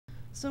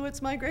So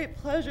it's my great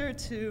pleasure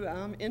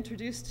to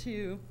introduce to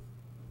you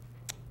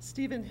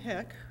Stephen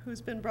Hick, who's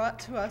been brought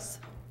to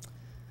us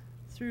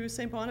through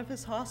St.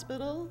 Boniface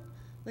Hospital,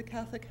 the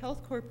Catholic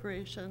Health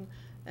Corporation,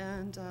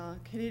 and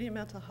Canadian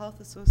Mental Health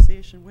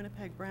Association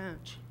Winnipeg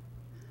branch.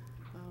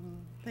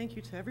 Thank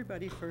you to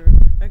everybody for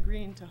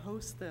agreeing to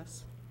host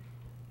this.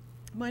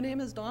 My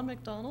name is Dawn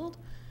McDonald,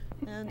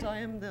 and I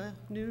am the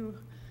new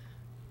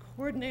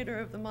coordinator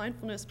of the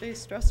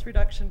Mindfulness-Based Stress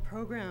Reduction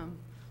Program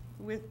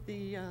with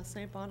the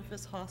St.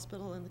 Boniface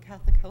Hospital and the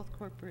Catholic Health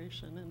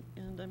Corporation,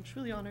 and I'm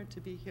truly honored to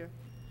be here.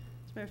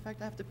 As a matter of fact,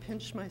 I have to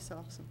pinch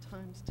myself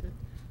sometimes to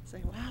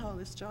say, wow,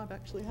 this job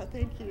actually,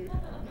 thank you.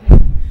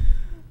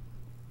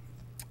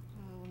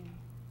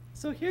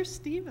 So here's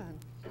Stephen.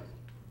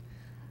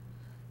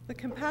 The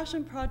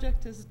Compassion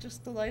Project is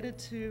just delighted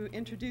to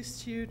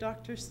introduce to you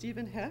Dr.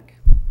 Stephen Hick.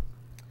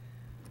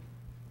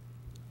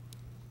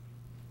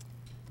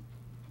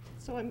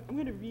 So I'm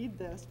going to read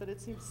this, but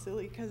it seems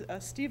silly because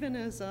Stephen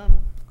is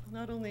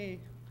not only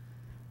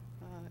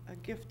a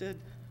gifted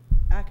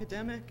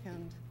academic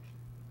and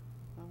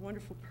a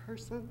wonderful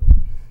person,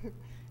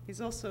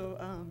 he's also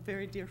a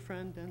very dear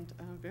friend and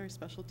a very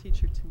special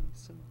teacher to me.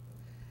 So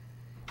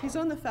he's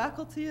on the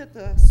faculty at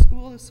the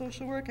School of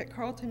Social Work at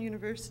Carleton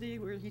University,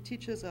 where he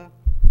teaches a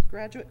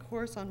graduate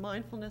course on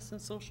mindfulness and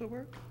social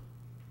work.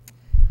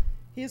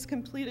 He has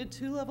completed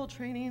 2-level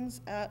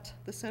trainings at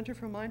the Center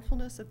for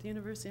Mindfulness at the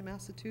University of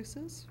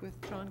Massachusetts with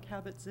John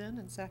Kabat-Zinn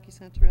and Saki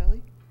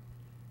Santarelli,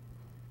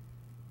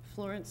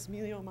 Florence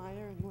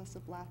Melio-Meyer and Melissa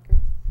Blacker.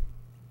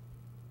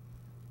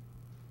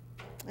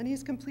 And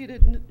he's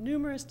completed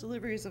numerous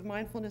deliveries of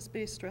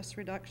mindfulness-based stress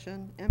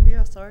reduction,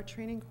 MBSR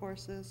training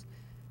courses,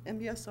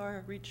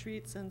 MBSR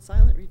retreats, and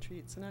silent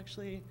retreats. And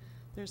actually,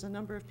 there's a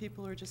number of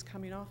people who are just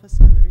coming off a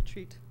silent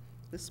retreat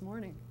this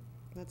morning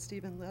that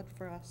Stephen led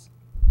for us.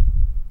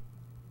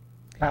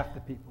 Half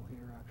the people here,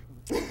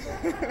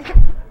 actually.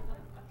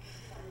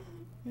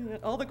 Yeah,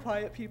 all the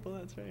quiet people,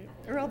 that's right.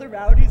 Or all the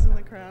rowdies in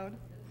the crowd.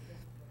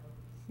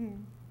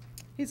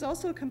 He's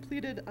also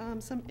completed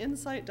some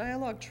insight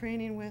dialogue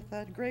training with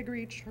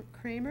Gregory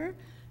Kramer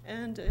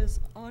and is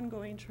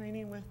ongoing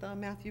training with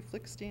Matthew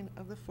Flickstein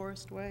of the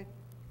Forest Way.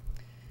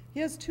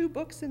 He has 2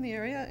 books in the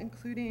area,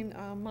 including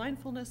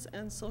Mindfulness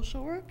and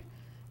Social Work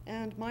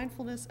and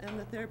Mindfulness and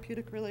the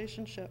Therapeutic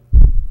Relationship.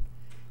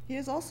 He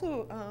is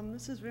also,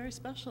 this is very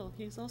special,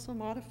 he's also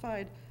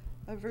modified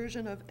a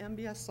version of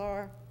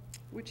MBSR,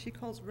 which he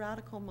calls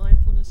Radical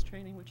Mindfulness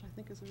Training, which I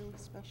think is a really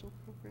special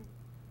program.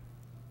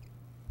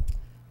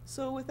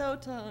 So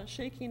without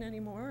shaking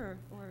anymore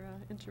or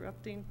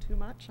interrupting too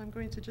much, I'm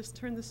going to just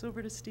turn this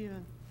over to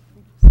Stephen.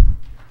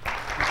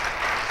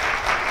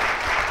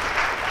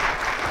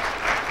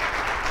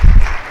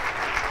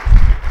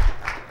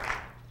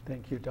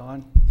 Thank you,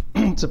 Dawn.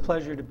 It's a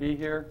pleasure to be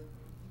here.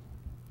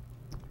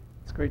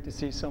 It's great to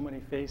see so many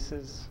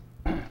faces.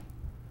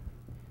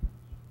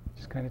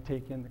 Just kind of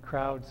take in the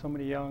crowd. So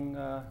many young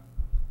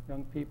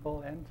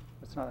people, and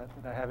it's not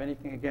that I have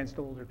anything against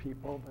older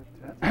people, but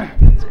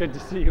it's good to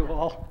see you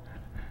all.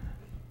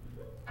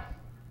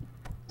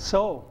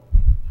 So,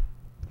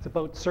 it's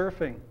about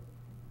surfing.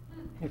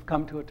 We've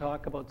come to a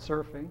talk about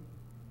surfing,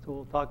 so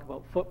we'll talk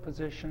about foot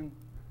position,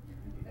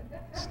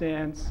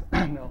 stance.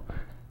 No.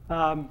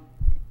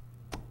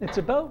 It's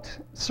about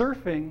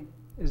surfing,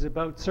 is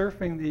about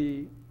surfing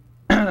the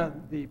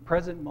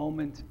present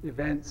moment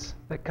events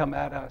that come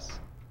at us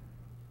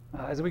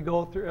as we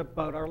go through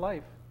about our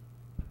life.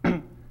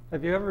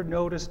 Have you ever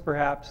noticed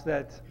perhaps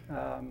that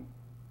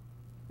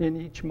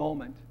in each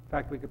moment, in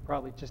fact we could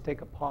probably just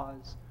take a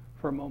pause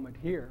for a moment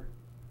here,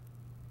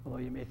 although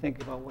you may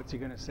think about what's he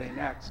going to say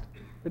next,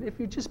 but if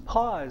you just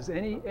pause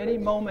any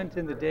moment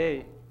in the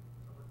day,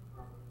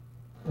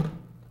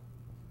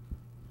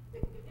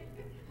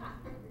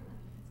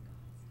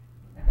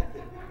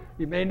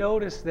 you may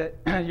notice that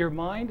your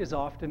mind is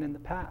often in the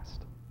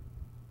past.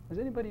 Has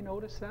anybody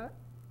noticed that?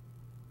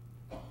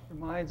 Your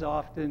mind's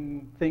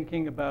often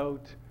thinking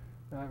about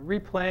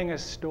replaying a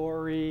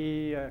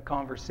story, a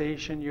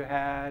conversation you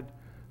had,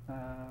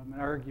 an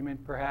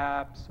argument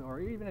perhaps,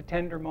 or even a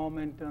tender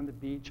moment on the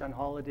beach on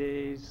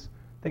holidays,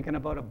 thinking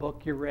about a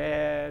book you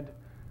read.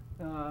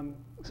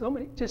 So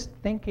many just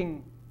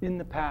thinking in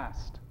the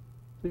past.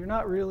 So you're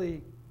not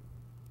really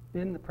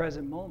in the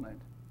present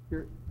moment.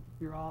 You're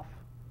off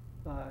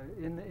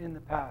in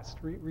the past,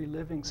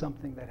 reliving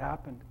something that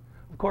happened.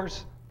 Of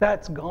course,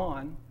 that's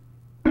gone,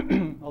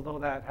 although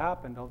that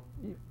happened.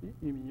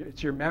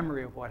 It's your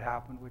memory of what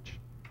happened, which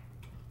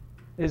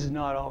is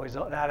not always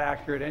that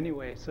accurate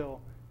anyway.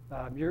 So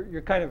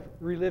you're kind of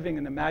reliving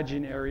an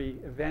imaginary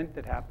event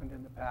that happened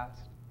in the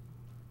past.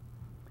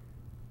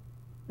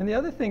 And the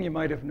other thing you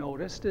might have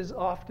noticed is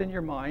often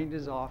your mind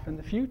is off in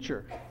the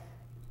future,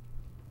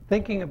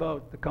 thinking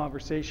about the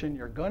conversation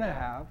you're going to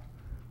have,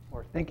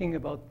 or thinking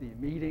about the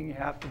meeting you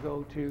have to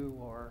go to,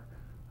 or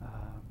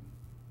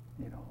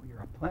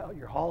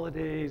your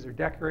holidays, or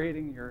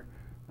decorating your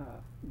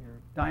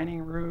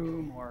dining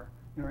room, or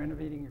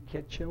renovating your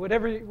kitchen,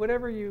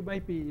 whatever you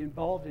might be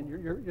involved in.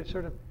 You're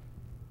sort of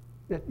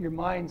that your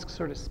mind's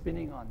sort of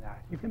spinning on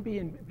that. You can be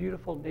in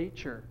beautiful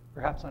nature,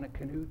 perhaps on a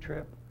canoe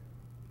trip.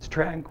 It's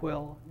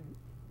tranquil.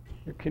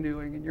 You're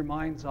canoeing and your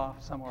mind's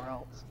off somewhere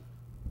else.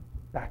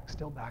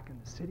 Still back in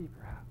the city,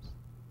 perhaps.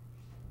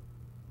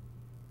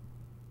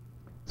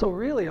 So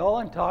really, all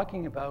I'm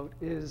talking about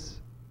is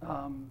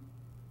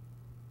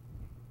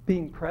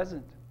being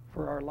present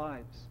for our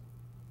lives.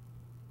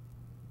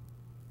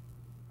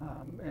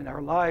 And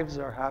our lives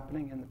are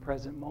happening in the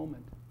present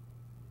moment.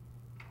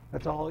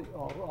 That's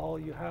all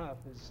you have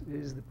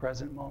is the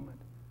present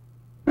moment.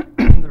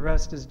 The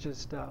rest is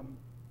just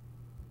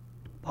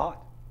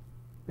thought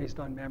based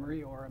on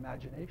memory or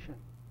imagination.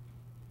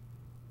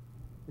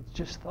 It's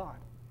just thought.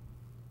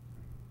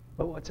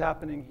 But what's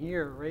happening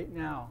here right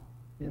now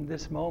in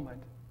this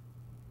moment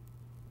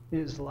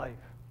is life.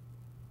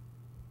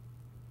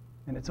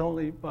 And it's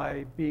only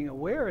by being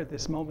aware at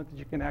this moment that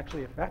you can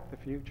actually affect the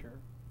future.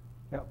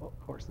 Yeah, well,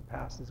 of course, the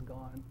past is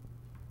gone.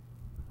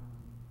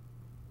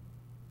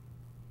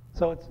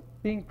 So it's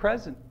being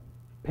present,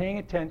 paying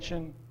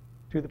attention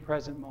to the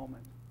present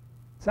moment.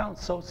 It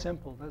sounds so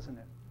simple, doesn't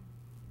it?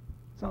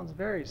 It sounds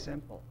very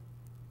simple.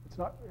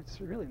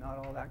 It's really not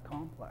all that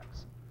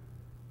complex.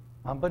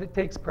 But it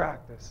takes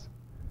practice.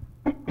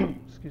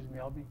 Excuse me,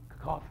 I'll be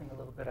coughing a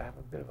little bit. I have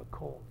a bit of a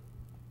cold.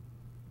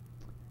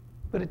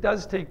 But it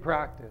does take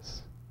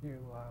practice.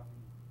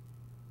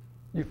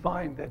 You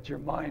find that your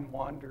mind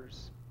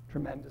wanders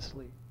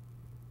tremendously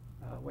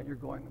when you're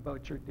going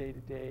about your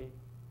day-to-day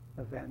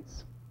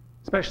events,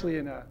 especially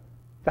in a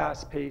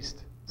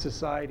fast-paced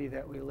society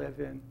that we live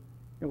in.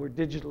 And we're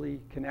digitally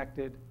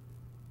connected.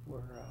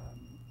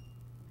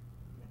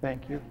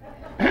 Thank you.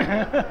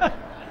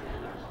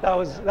 That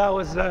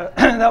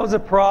was a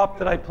prop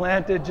that I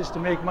planted just to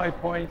make my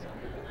point.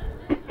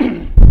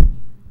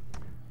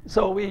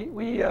 So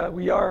we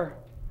are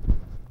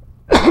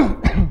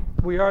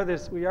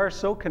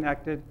so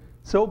connected,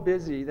 so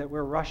busy that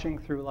we're rushing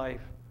through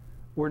life.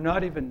 We're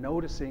not even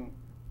noticing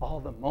all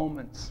the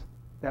moments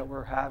that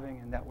we're having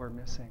and that we're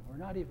missing. We're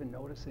not even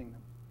noticing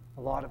them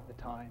a lot of the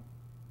time.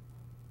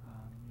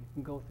 You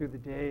can go through the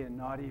day and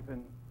not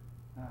even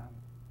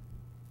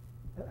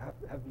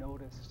have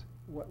noticed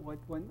what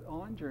went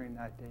on during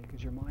that day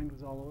because your mind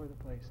was all over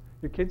the place.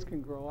 Your kids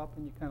can grow up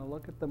and you kind of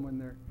look at them when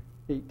they're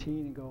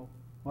 18 and go,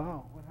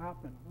 wow, what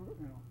happened?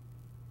 You know,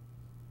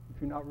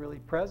 if you're not really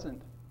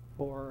present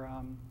for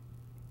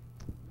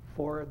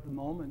the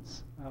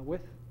moments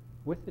with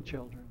the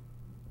children.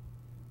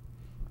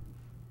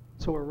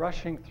 So we're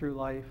rushing through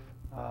life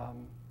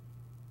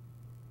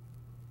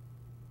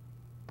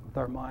with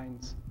our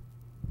minds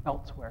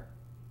elsewhere.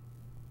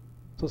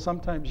 So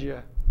sometimes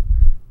you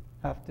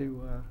have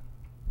to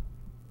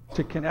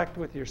connect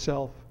with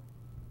yourself.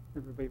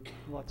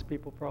 Lots of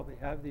people probably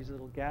have these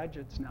little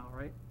gadgets now,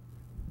 right?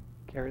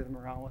 Carry them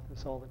around with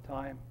us all the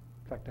time.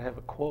 In fact, I have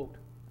a quote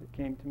that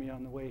came to me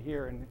on the way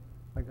here, and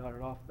I got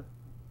it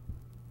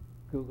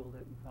Googled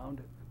it and found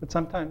it. But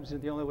sometimes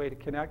the only way to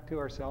connect to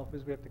ourselves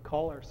is we have to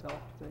call ourselves.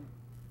 Say,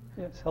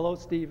 yes, hello,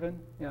 Stephen.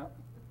 Yeah.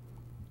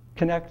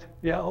 Connect.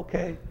 Yeah,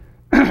 okay.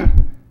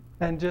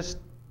 And just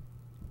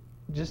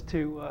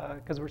to,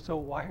 because we're so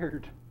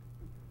wired,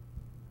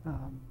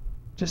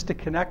 just to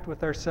connect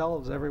with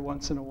ourselves every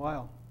once in a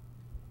while.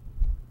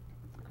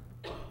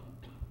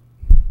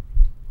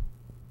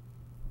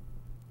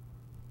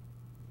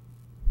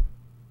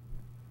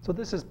 So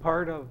this is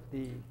part of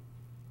the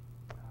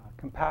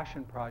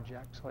Compassion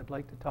Project, so I'd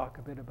like to talk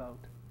a bit about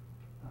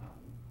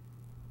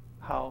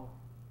how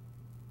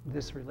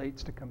this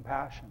relates to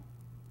compassion.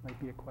 Might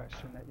be a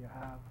question that you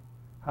have.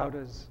 How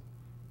does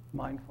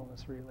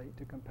mindfulness relate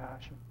to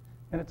compassion?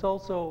 And it's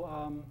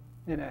also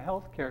in a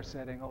healthcare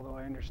setting, although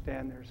I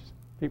understand there's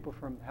people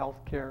from the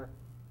healthcare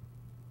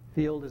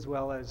field as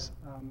well as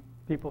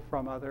people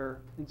from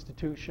other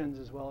institutions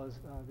as well as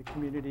the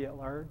community at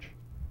large.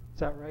 Is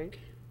that right?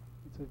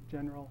 It's a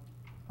general.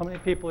 How many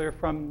people are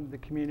from the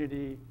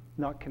community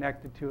not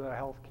connected to a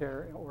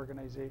healthcare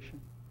organization?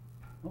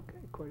 Okay,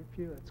 quite a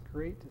few. That's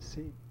great to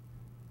see.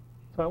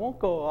 So I won't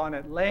go on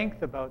at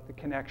length about the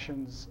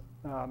connections,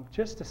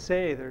 just to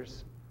say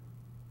there's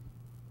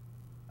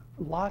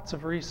lots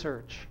of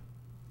research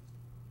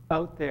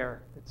out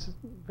there. It's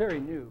very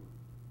new.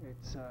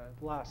 It's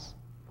the last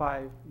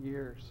 5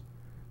 years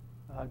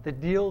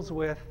that deals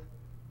with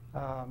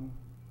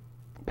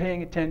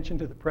paying attention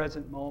to the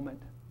present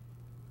moment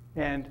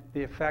and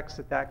the effects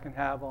that that can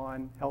have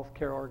on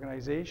healthcare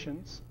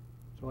organizations,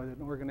 so at an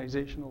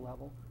organizational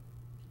level,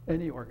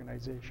 any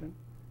organization.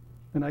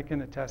 And I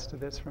can attest to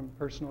this from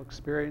personal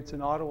experience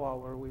in Ottawa,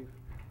 where we've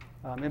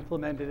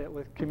implemented it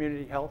with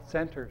community health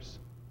centers.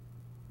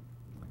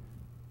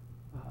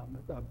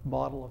 A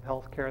model of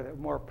healthcare that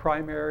more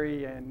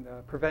primary and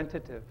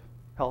preventative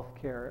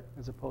healthcare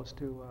as opposed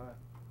to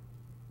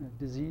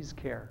disease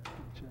care,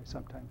 which I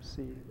sometimes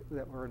see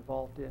that we're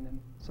involved in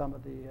some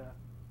of the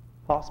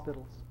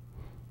hospitals.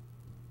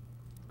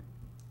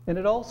 And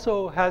it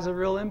also has a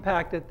real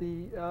impact at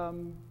the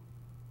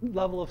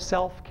level of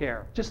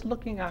self-care, just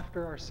looking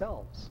after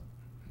ourselves,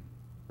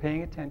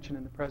 paying attention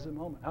in the present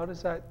moment. How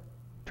does that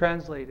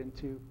translate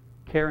into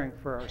caring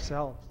for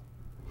ourselves.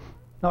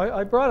 Now,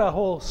 I brought a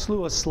whole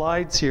slew of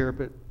slides here,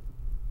 but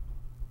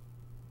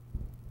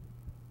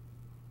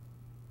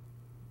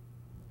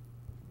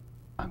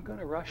I'm going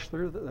to rush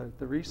through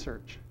the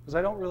research, because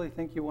I don't really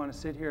think you want to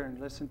sit here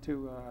and listen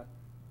to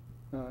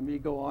me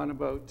go on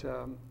about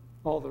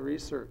all the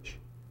research.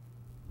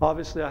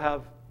 Obviously, I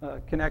have a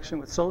connection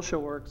with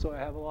social work, so I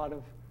have a lot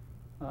of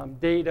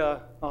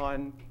data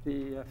on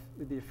the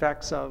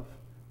effects of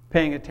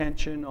paying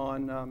attention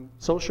on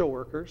social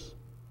workers.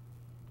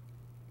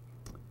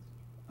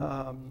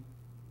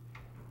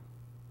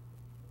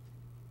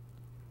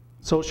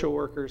 Social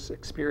workers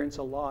experience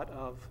a lot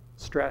of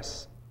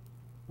stress,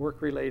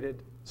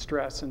 work-related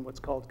stress, and what's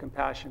called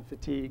compassion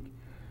fatigue,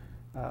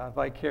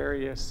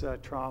 vicarious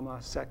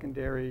trauma,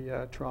 secondary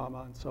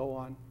trauma, and so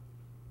on.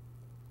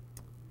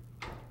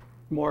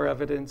 More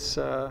evidence,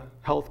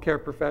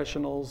 healthcare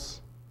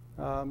professionals,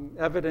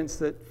 evidence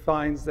that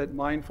finds that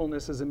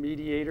mindfulness is a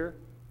mediator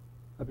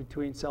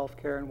between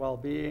self-care and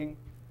well-being.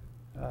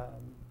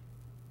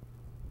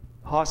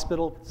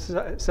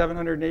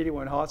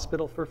 781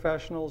 hospital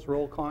professionals,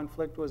 role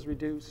conflict was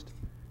reduced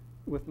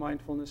with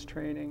mindfulness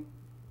training.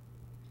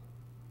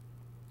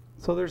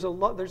 So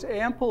there's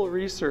ample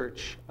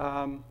research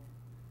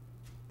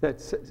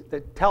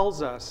that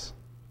tells us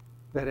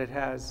that it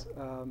has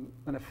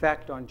an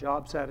effect on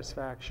job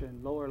satisfaction,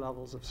 lower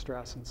levels of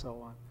stress, and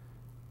so on.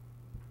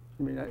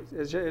 I mean,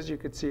 as you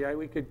could see,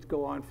 we could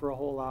go on for a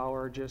whole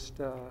hour just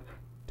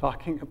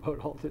talking about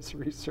all this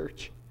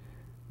research.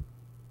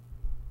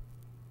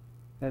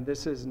 And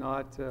this is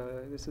not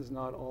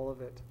all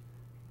of it.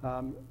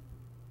 An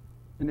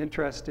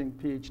interesting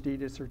Ph.D.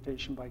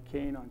 dissertation by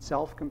Kane on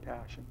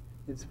self-compassion.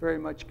 It's very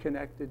much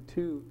connected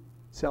to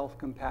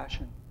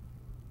self-compassion.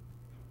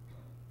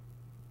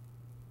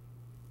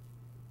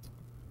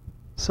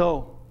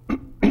 So,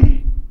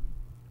 I'm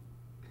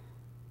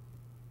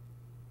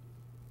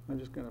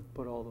just going to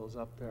put all those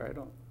up there. I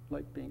don't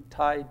like being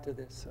tied to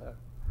this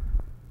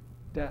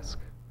desk.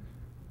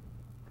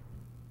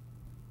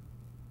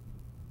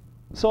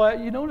 So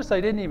you notice I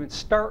didn't even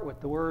start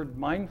with the word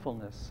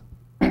mindfulness,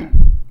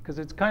 because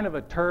it's kind of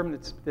a term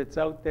that's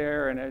out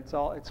there, and it's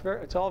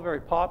all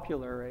very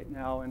popular right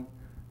now. And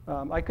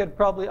I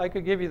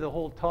could give you the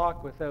whole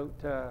talk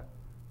without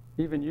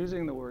even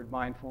using the word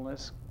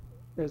mindfulness,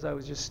 as I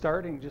was just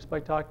starting just by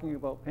talking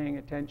about paying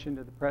attention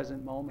to the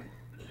present moment,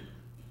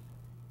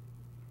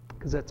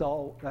 because that's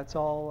all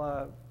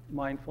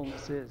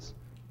mindfulness is.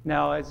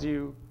 Now, as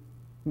you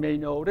may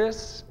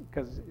notice,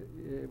 because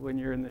when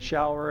you're in the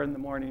shower in the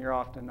morning, you're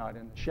often not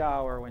in the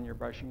shower. When you're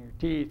brushing your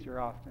teeth,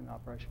 you're often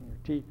not brushing your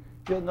teeth.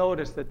 You'll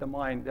notice that the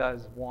mind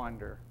does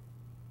wander.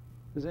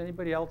 Does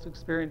anybody else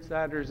experience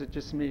that, or is it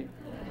just me?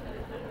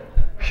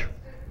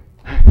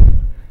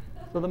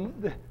 So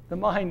the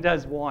mind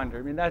does wander.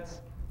 I mean,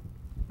 that's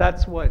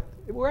what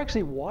we're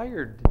actually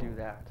wired to do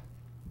that.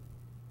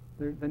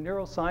 The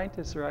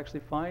neuroscientists are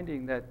actually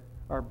finding that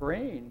our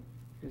brain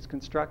is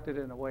constructed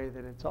in a way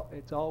that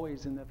it's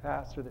always in the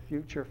past or the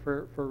future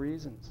for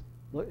reasons.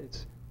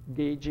 It's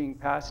gauging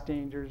past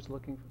dangers,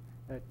 looking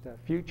at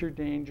future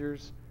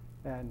dangers,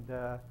 and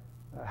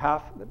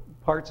half the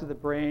parts of the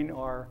brain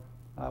are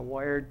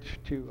wired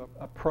to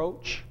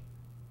approach,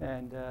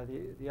 and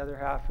the other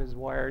half is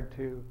wired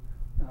to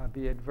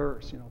be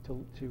adverse,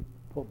 to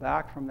pull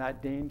back from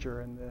that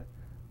danger. And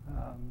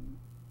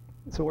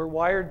so we're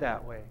wired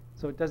that way.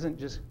 So it doesn't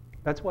just,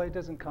 that's why it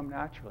doesn't come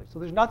naturally. So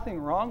there's nothing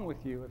wrong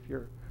with you if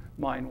your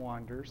mind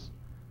wanders.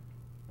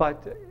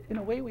 But in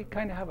a way, we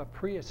kind of have a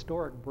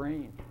prehistoric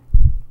brain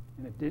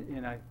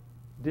in a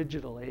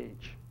digital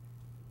age.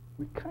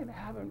 We kind of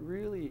haven't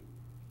really,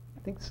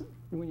 I think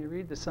when you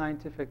read the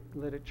scientific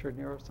literature,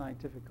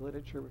 neuroscientific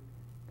literature, we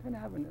kind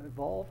of haven't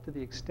evolved to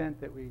the extent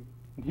that we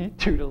need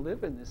to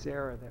live in this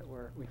era that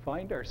we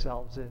find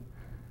ourselves in.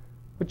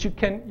 But you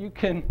can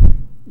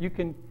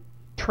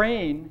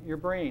train your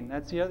brain.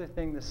 That's the other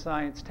thing the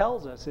science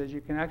tells us, is you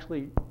can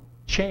actually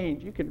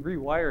change, you can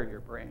rewire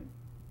your brain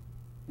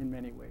in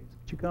many ways.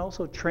 But you can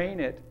also train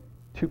it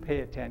to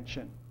pay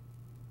attention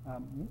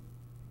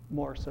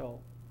more so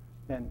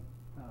than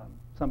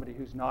somebody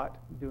who's not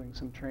doing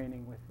some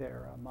training with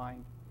their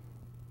mind.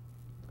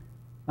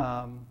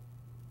 I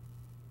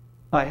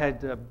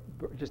had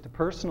just a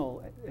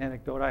personal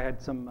anecdote. I had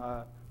some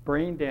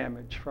brain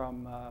damage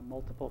from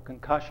multiple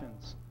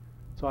concussions.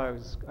 So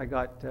I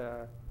got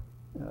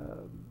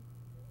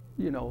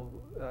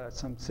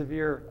some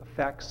severe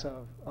effects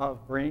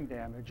of brain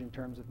damage in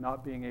terms of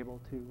not being able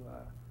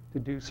to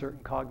do certain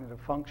cognitive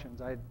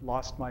functions. I had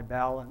lost my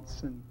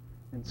balance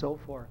and so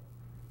forth.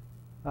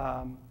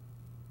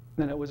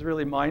 And it was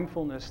really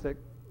mindfulness that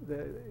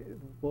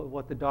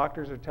what the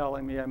doctors are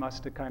telling me, I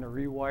must have kind of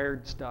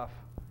rewired stuff,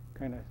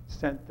 kind of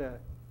sent the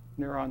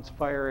neurons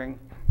firing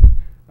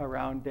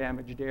around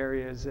damaged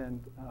areas,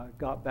 and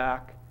got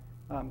back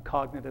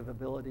cognitive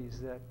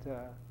abilities that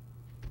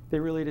they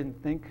really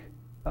didn't think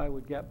I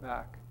would get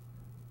back.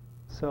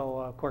 So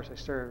of course I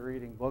started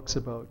reading books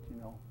about,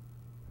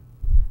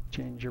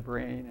 change your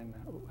brain and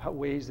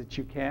ways that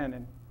you can.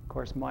 And of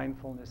course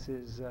mindfulness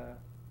is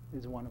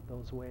is one of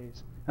those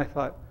ways. I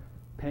thought,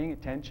 paying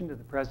attention to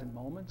the present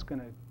moment is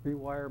going to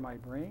rewire my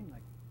brain?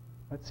 Like,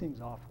 that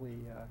seems awfully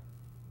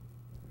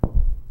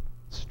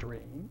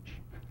strange.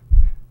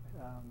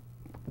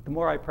 But the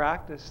more I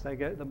practiced,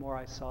 the more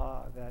I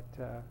saw that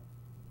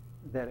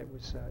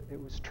it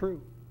was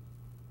true.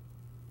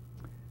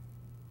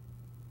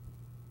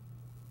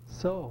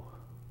 So,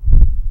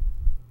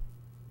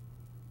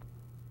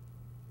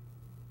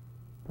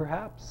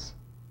 perhaps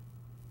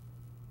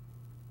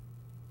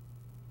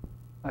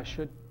I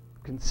should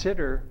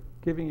consider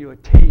giving you a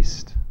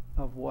taste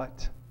of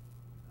what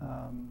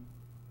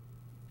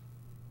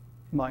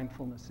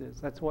mindfulness is.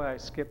 That's why I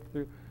skipped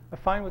through. I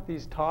find with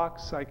these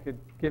talks, I could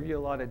give you a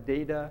lot of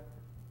data,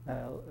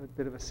 a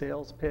bit of a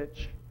sales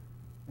pitch,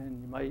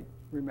 and you might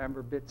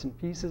remember bits and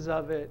pieces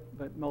of it,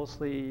 but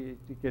mostly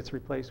it gets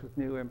replaced with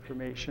new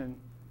information,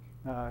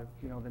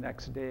 the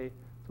next day.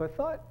 So I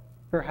thought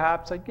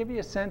perhaps I'd give you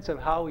a sense of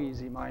how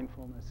easy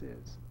mindfulness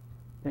is,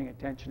 paying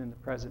attention in the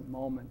present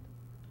moment,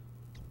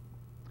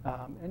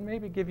 and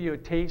maybe give you a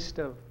taste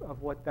of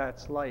what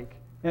that's like.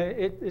 And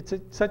it's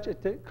such a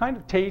kind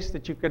of taste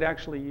that you could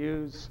actually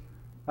use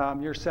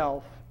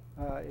yourself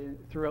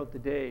throughout the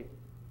day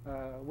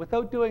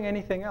without doing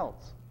anything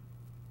else.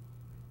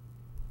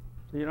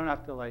 So you don't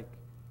have to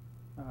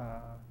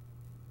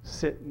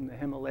sit in the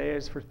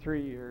Himalayas for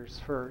 3 years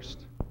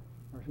first,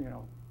 or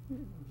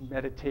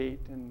meditate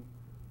and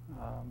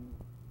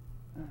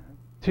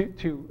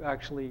to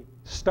actually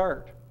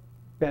start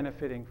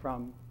benefiting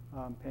from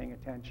paying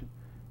attention.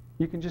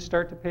 You can just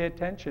start to pay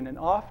attention, and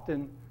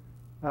often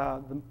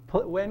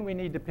when we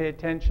need to pay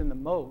attention the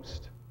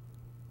most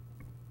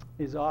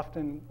is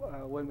often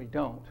when we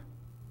don't.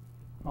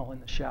 In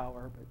the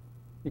shower, but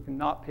you can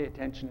not pay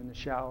attention in the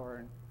shower,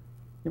 and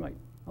you might,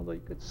 although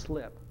you could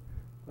slip,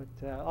 but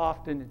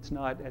often it's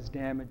not as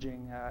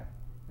damaging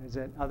as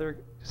in other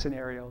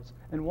scenarios.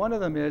 And one of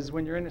them is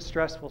when you're in a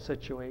stressful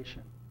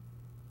situation,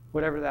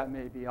 whatever that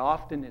may be.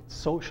 Often it's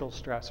social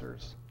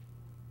stressors.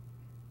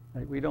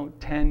 Right? We don't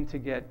tend to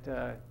get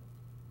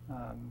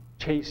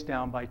chased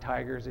down by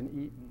tigers and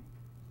eaten,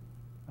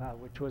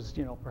 which was,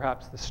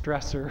 perhaps the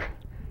stressor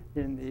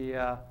in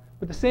the.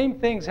 But the same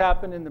things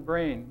happen in the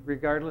brain,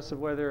 regardless of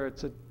whether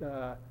it's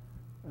a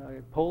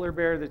polar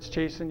bear that's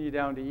chasing you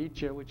down to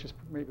eat you, which is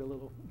maybe a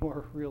little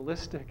more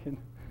realistic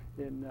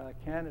in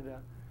Canada.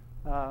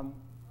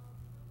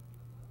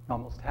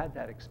 Almost had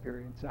that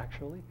experience,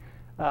 actually.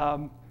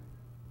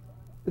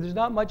 There's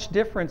not much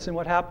difference in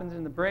what happens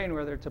in the brain,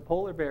 whether it's a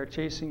polar bear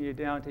chasing you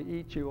down to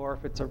eat you, or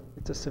if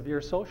it's a severe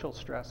social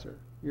stressor.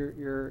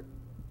 Your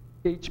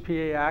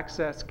HPA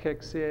axis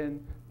kicks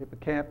in,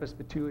 hippocampus,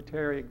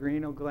 pituitary,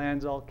 adrenal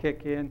glands all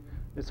kick in.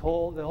 The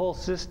whole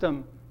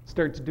system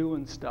starts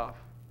doing stuff,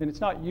 and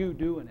it's not you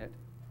doing it,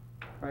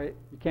 right?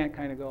 You can't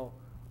kind of go,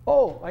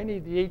 "Oh, I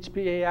need the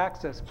HPA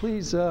axis.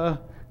 Please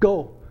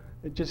go."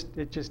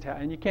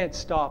 And you can't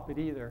stop it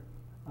either.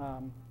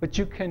 But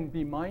you can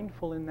be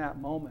mindful in that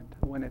moment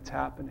when it's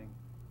happening.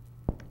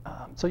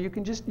 So you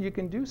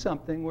can do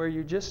something where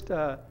you just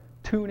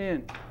tune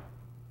in.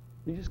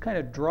 You just kind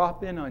of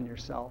drop in on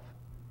yourself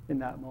in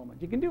that moment.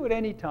 You can do it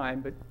any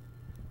time, but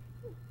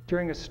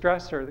during a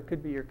stressor, that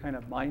could be your kind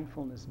of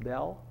mindfulness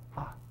bell.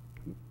 I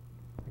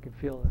can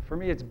feel it. For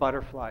me, it's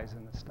butterflies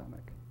in the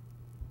stomach.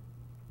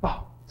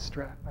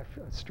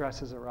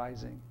 Stress is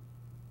arising.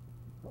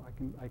 So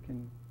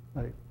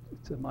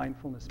it's a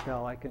mindfulness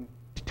bell. I can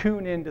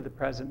tune into the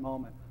present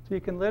moment. So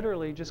you can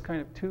literally just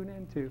kind of tune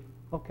into,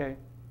 okay,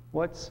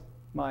 what's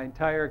my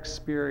entire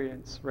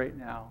experience right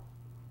now?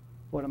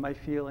 What am I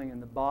feeling in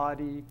the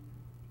body,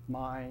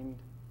 mind,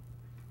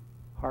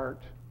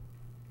 heart?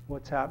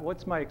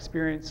 What's my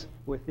experience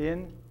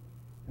within,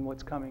 and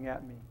what's coming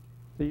at me?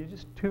 So you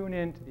just tune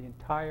into the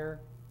entire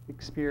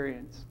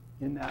experience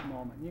in that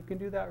moment. You can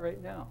do that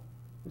right now.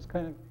 Just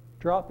kind of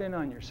drop in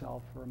on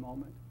yourself for a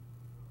moment.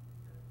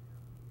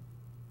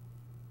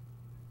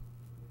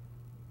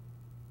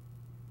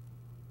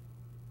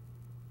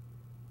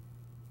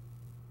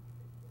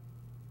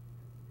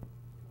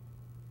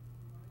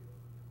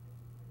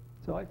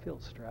 So I feel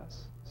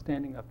stress.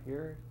 Standing up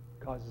here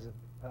causes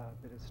a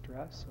bit of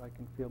stress, so I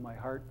can feel my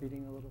heart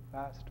beating a little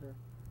faster,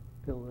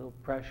 feel a little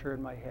pressure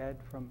in my head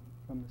from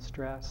the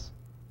stress.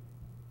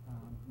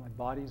 My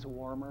body's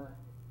warmer,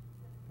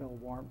 feel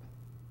warmth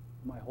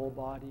in my whole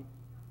body.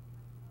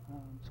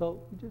 So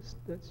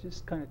that's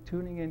just kind of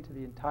tuning into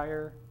the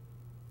entire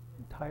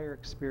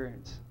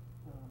experience.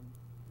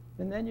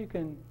 And then you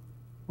can,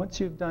 once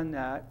you've done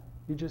that,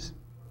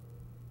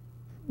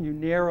 you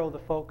narrow the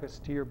focus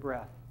to your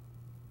breath.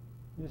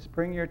 Just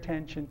bring your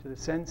attention to the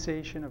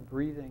sensation of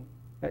breathing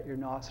at your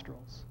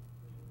nostrils.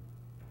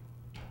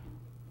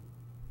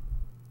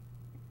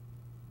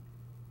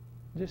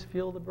 Just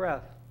feel the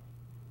breath.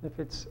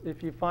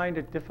 If you find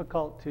it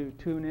difficult to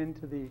tune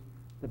into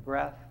the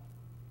breath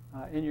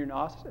in your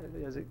nostrils,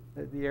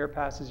 as the air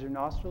passes your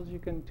nostrils, you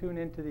can tune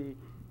into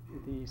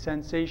the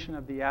sensation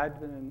of the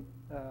abdomen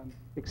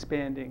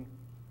expanding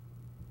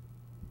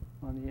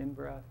on the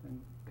in-breath and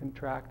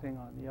contracting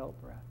on the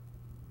out-breath.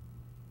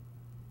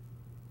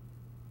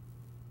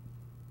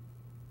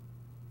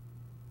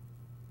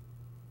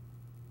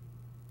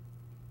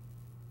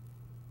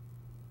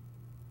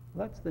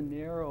 That's the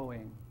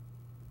narrowing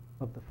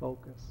of the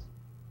focus.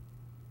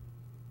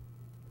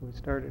 So we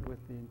started with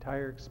the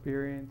entire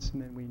experience,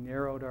 and then we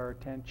narrowed our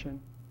attention.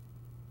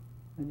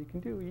 And you can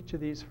do each of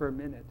these for a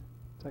minute.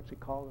 It's actually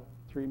called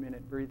a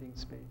 3-minute breathing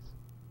space.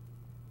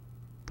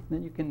 And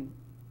then you can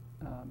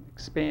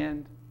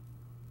expand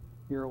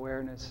your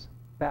awareness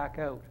back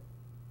out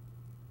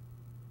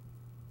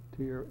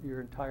to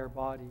your entire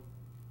body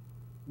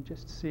and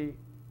just see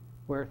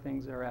where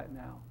things are at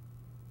now.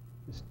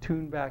 Just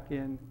tune back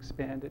in,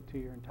 expand it to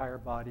your entire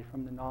body,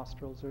 from the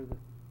nostrils or the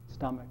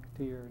stomach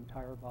to your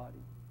entire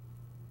body.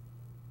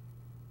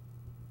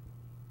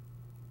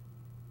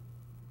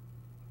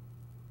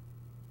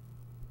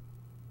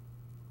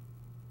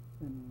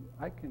 And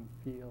I can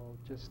feel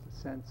just a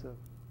sense of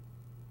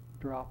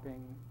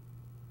dropping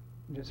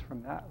just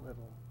from that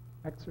little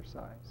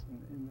exercise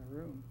in the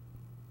room.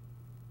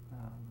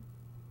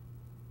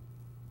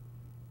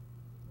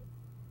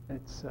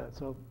 It's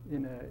so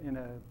in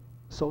a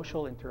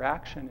social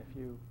interaction,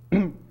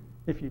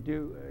 if you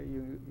do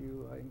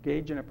you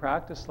engage in a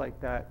practice like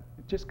that,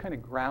 it just kind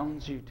of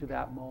grounds you to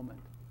that moment.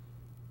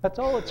 That's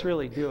all it's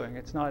really doing.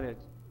 It's not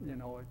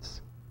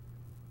it's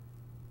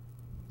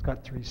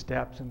got 3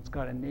 steps and it's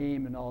got a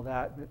name and all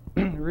that, but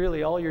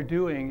really all you're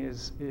doing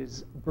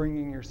is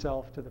bringing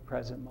yourself to the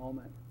present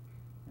moment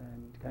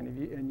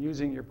and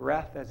using your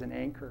breath as an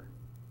anchor.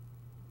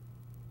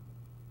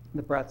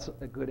 The breath's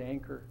a good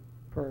anchor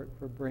for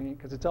bringing,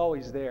 because it's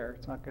always there.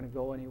 It's not going to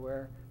go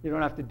anywhere. You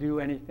don't have to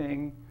do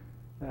anything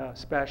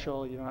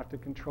special. You don't have to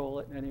control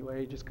it in any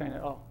way. Just kind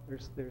of,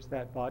 there's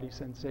that body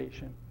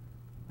sensation.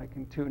 I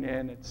can tune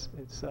in. It's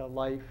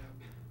life.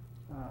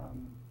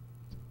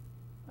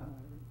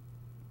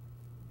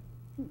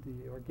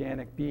 The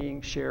organic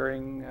being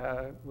sharing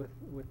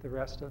with the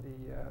rest of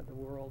the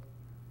world.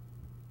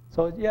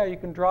 So yeah, you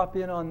can drop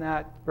in on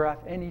that breath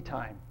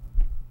anytime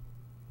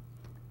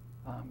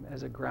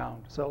as a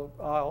ground. So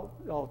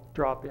I'll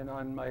drop in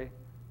on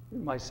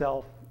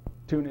myself,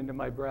 tune into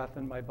my breath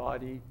and my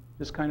body,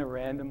 just kind of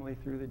randomly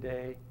through the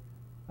day.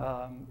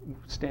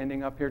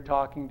 Standing up here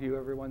talking to you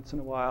every once in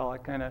a while, I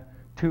kind of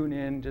tune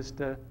in just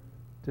to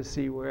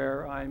see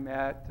where I'm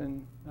at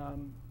and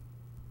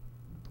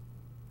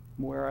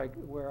where I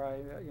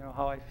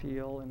how I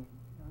feel, and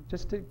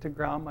just to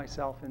ground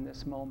myself in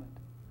this moment.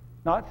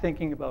 Not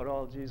thinking about,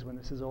 oh geez, when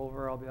this is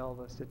over I'll be able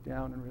to sit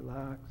down and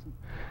relax. And,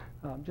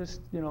 just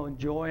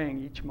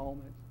enjoying each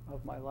moment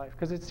of my life,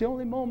 because it's the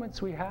only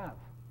moments we have.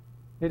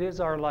 It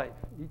is our life.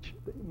 Each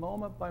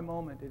moment by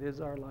moment, it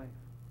is our life.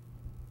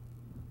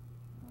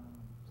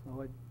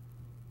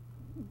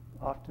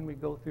 Often we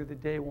go through the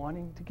day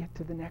wanting to get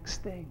to the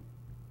next thing.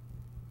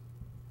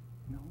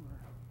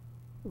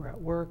 We're at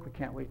work, we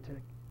can't wait to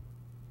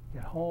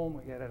get home.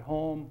 We get at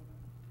home,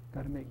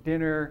 got to make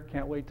dinner,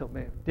 can't wait till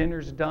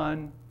dinner's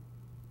done.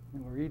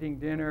 And we're eating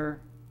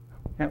dinner,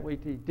 can't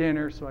wait to eat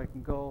dinner so I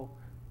can go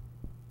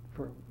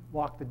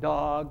walk the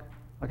dog.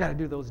 I got to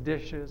do those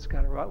dishes,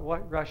 got to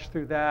rush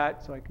through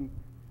that so I can,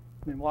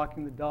 then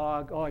walking the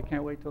dog, I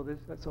can't wait till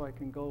this, so I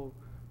can go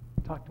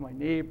talk to my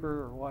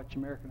neighbor or watch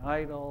American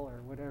Idol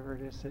or whatever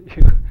it is that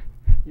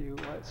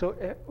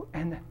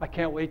and I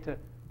can't wait to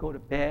go to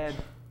bed.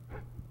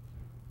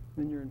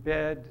 Then you're in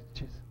bed,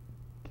 it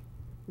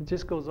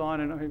just goes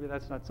on, and maybe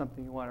that's not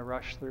something you want to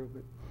rush through,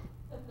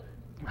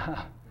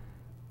 but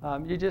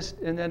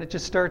and then it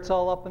just starts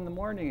all up in the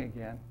morning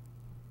again.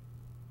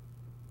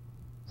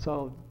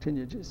 So can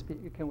we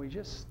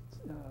just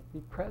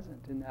be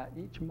present in that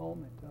each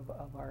moment of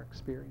our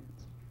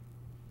experience?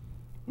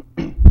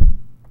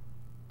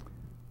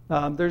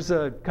 There's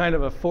a kind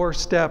of a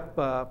 4-step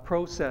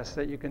process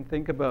that you can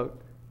think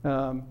about.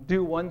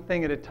 Do one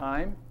thing at a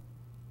time.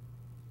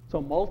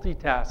 So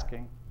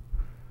multitasking.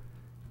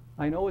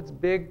 I know it's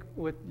big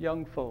with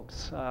young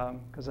folks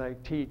because I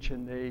teach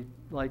and they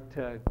like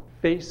to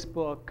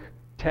Facebook,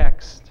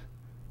 text,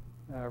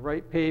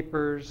 write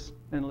papers,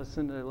 and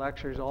listen to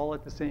lectures all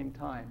at the same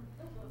time.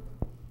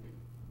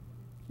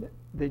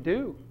 They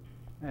do.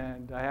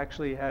 And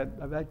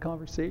I've had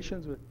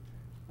conversations with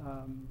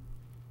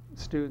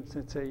students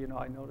that say,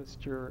 I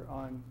noticed you're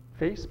on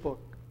Facebook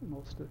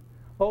most of.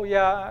 Oh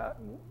yeah,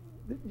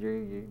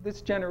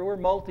 we're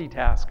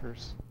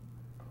multitaskers.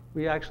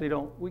 We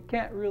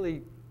can't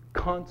really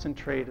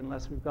concentrate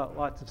unless we've got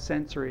lots of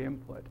sensory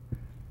input.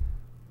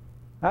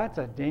 That's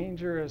a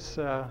dangerous.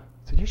 So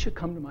you should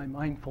come to my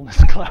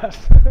mindfulness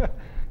class.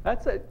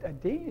 That's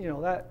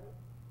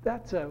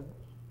that's a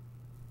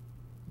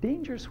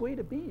dangerous way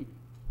to be.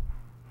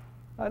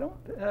 I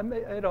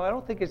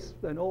don't think it's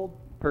an old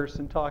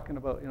person talking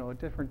about a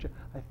different.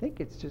 I think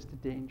it's just a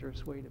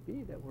dangerous way to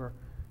be, that we're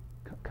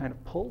kind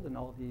of pulled in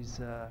all these,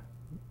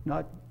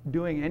 not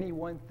doing any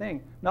one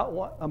thing.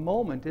 A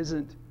moment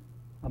isn't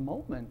a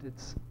moment.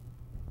 It's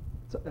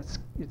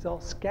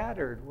all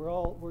scattered.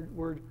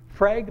 We're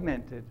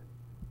fragmented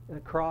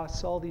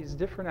across all these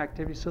different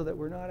activities, so that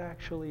we're not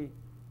actually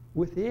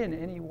within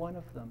any one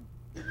of them.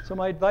 So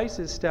my advice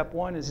is, step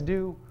 1 is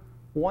do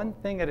one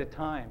thing at a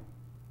time.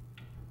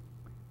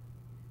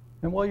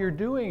 And while you're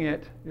doing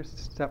it, here's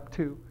step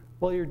 2,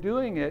 while you're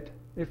doing it,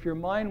 if your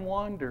mind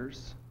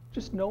wanders,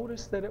 just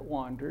notice that it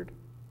wandered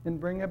and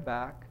bring it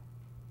back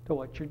to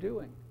what you're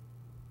doing.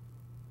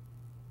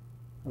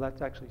 Well,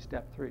 that's actually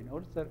step 3.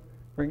 Notice that,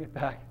 bring it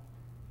back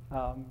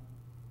to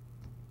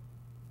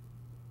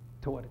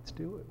what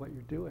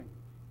you're doing.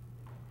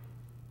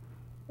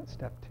 That's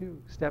step 2.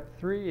 Step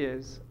 3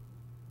 is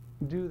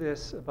do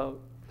this about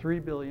 3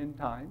 billion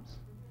times,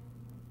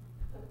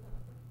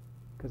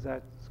 because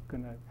that's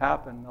going to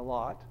happen a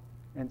lot.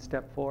 And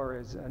step 4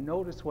 is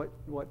notice what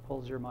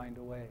pulls your mind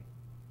away.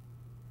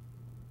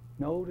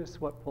 Notice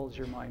what pulls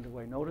your mind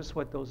away. Notice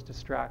what those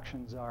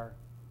distractions are.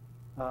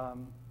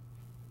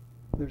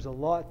 There's a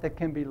lot that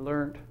can be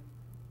learned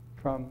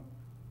from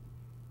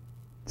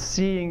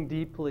seeing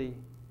deeply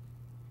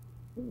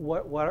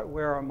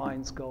where our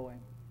mind's going.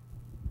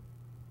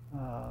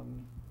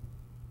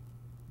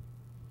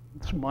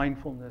 It's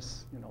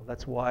mindfulness,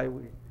 that's why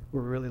we're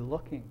really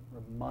looking.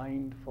 We're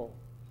mindful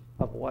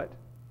of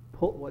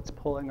what's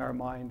pulling our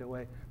mind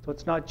away. So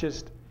it's not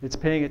just, it's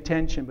paying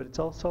attention, but it's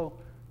also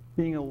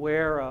being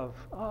aware of,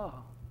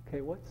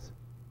 okay, what's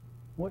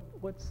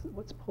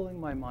pulling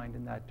my mind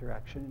in that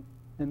direction?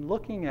 And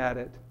looking at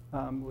it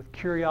with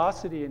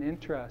curiosity and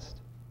interest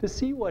to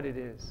see what it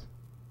is.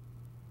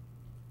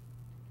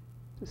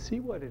 To see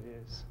what it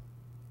is.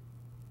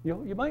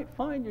 You might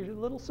find you're a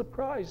little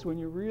surprised when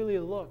you really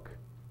look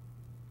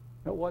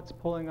at what's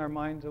pulling our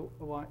minds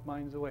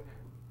away.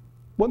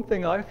 One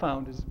thing I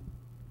found is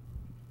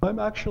I'm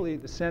actually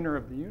the center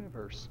of the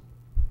universe.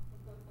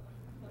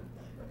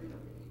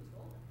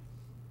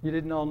 You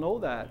didn't all know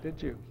that,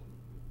 did you?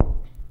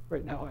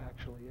 Right now I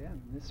actually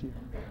am, this year.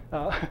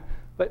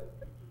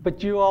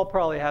 But you all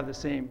probably have the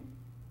same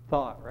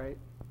thought, right?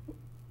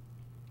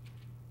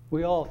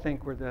 We all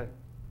think we're the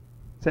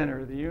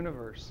center of the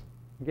universe.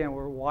 Again,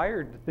 we're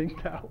wired to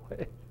think that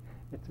way.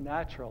 It's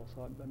natural,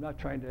 so I'm not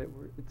trying to,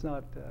 it's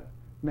not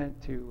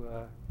meant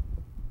to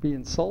be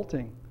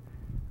insulting.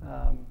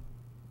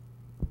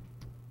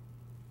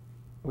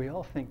 We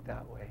all think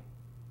that way.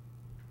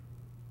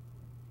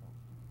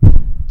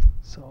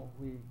 So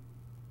we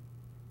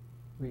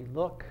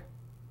look,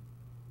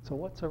 so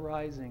what's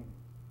arising?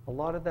 A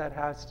lot of that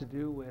has to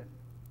do with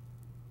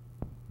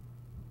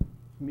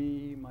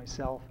me,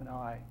 myself, and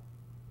I.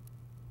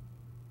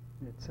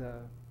 It's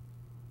a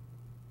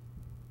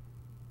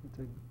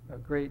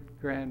great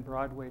grand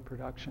Broadway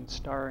production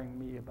starring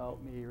me,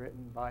 about me,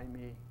 written by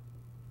me.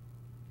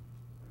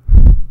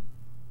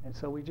 And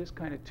so we just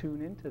kind of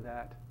tune into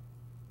that.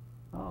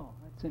 Oh,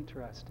 that's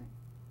interesting.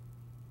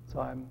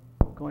 So I'm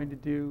going to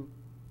do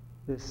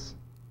this,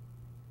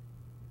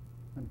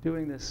 I'm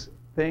doing this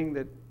thing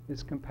that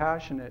is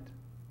compassionate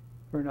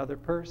for another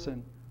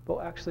person, but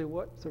actually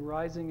what's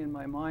arising in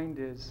my mind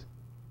is,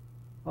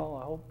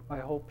 oh, I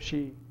hope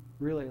she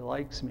really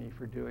likes me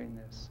for doing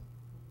this.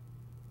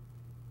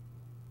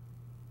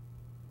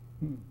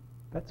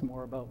 That's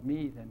more about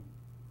me than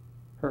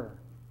her.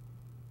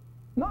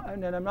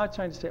 And I'm not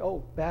trying to say,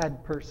 oh,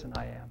 bad person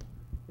I am.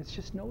 It's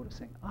just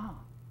noticing,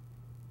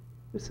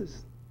 this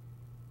is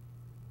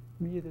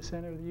me at the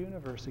center of the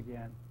universe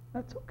again.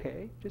 That's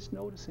okay, just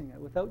noticing it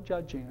without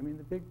judging. I mean,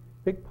 the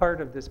big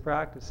part of this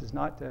practice is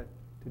not to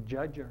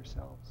judge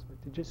ourselves,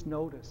 but to just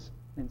notice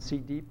and see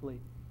deeply.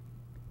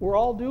 We're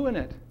all doing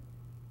it.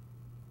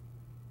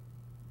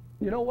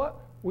 You know what?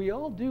 We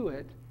all do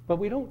it, but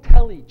we don't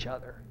tell each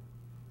other.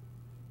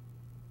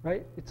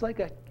 Right? It's like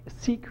a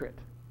secret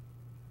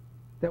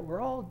that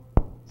we're all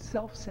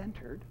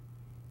self-centered,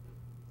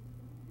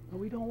 but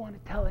we don't want to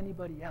tell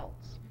anybody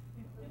else.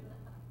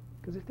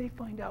 Because if they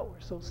find out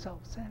we're so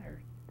self-centered,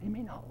 they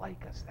may not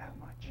like us that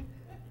much.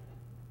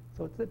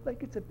 So it's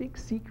like it's a big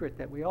secret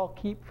that we all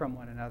keep from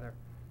one another.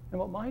 And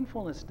what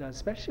mindfulness does,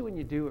 especially when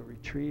you do a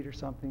retreat or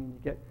something, and you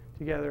get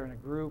together in a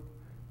group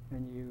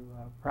and you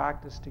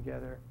practice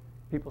together,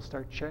 people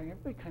start sharing,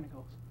 everybody kind of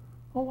goes,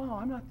 oh wow,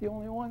 I'm not the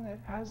only one that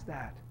has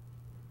that.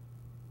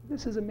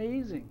 This is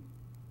amazing.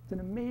 It's an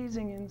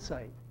amazing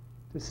insight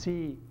to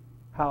see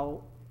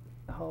how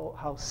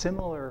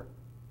similar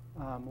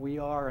we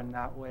are in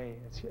that way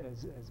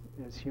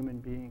as human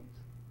beings.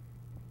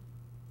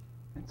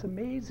 It's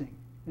amazing,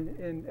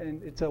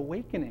 and it's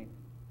awakening.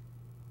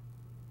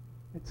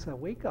 It's a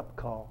wake-up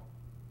call.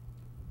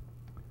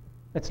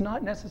 It's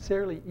not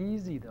necessarily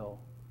easy though,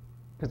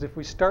 because if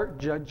we start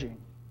judging,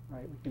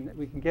 right,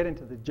 we can get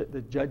into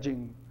the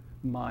judging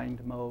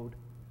mind mode,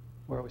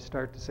 where we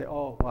start to say,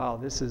 oh, wow,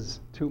 this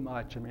is too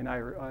much. I mean,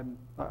 I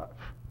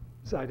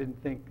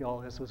didn't think all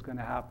this was going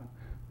to happen.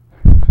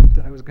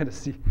 That I was going to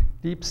see.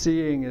 Deep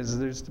seeing is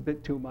there's a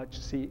bit too much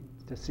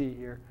to see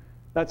here.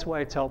 That's why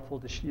it's helpful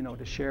to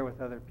to share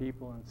with other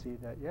people and see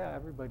that, yeah,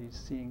 everybody's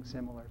seeing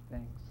similar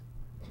things.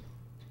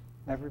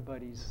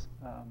 Everybody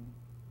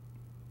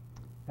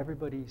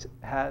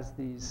has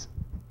these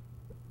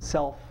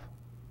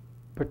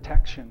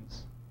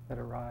self-protections that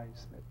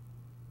arise. That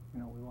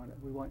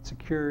we want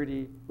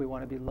security, we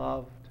want to be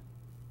loved,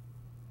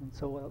 and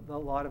so a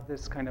lot of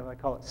this kind of, I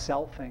call it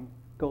selfing,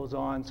 goes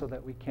on so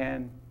that we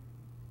can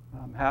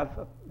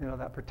have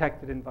that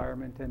protected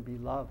environment and be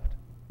loved.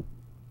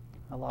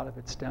 A lot of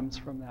it stems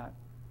from that.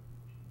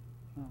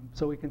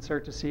 So we can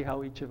start to see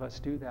how each of us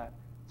do that.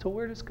 So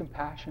where does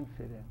compassion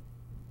fit in?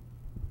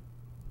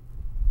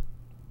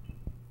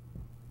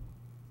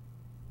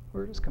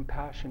 Where does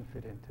compassion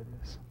fit into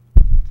this?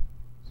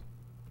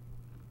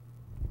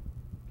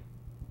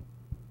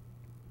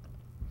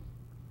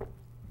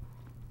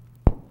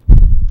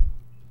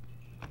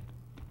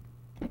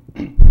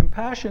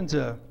 Compassion's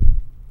a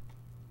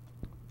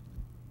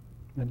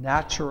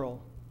natural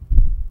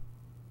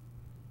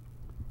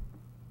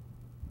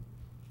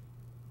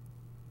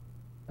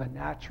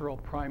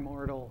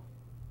primordial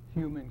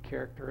human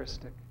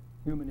characteristic,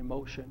 human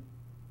emotion,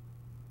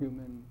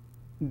 human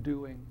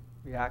doing.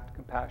 We act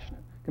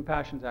compassionate.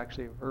 Compassion is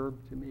actually a verb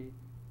to me.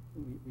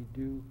 We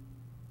do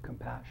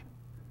compassion.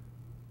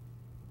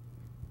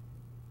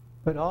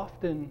 But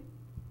often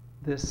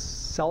this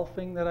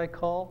selfing that I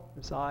call,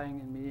 this Iing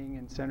and meing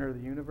and center of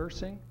the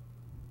universing,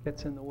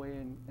 gets in the way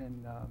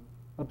and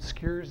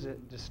obscures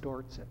it,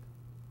 distorts it.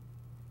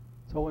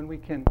 So when we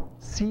can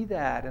see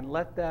that and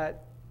let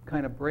that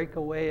kind of break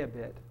away a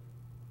bit,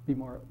 be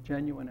more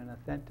genuine and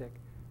authentic,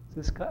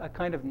 a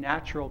kind of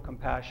natural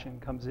compassion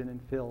comes in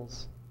and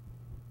fills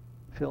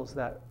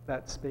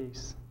that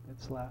space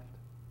that's left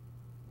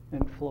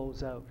and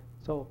flows out.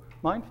 So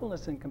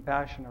mindfulness and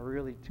compassion are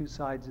really two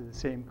sides of the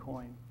same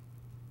coin.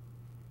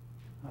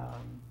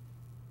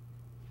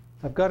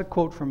 I've got a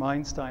quote from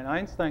Einstein.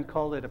 Einstein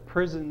called it a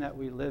prison that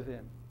we live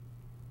in.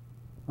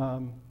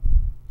 I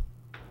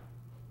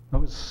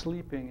was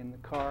sleeping in the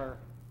car.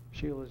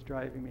 Sheila was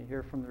driving me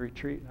here from the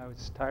retreat, and I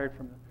was tired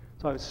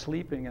so I was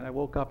sleeping, and I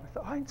woke up. I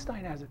thought,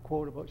 Einstein has a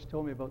quote she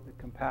told me about the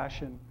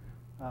compassion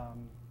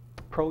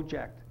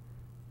project.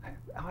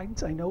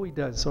 I know he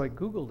does, so I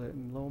Googled it,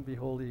 and lo and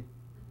behold, he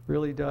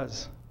really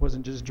does.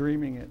 Wasn't just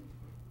dreaming it.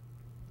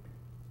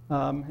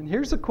 And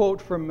here's a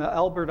quote from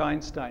Albert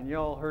Einstein. You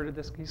all heard of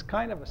this? He's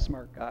kind of a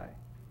smart guy.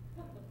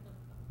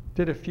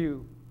 Did a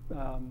few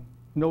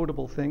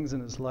notable things in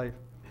his life.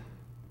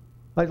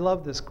 I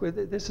love this.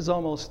 This is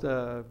almost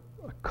a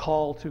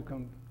call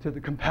to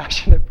the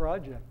Compassionate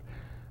Project.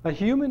 A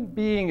human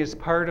being is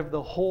part of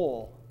the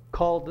whole,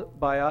 called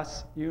by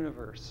us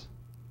universe.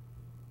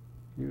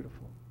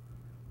 Beautiful.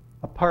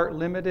 A part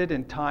limited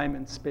in time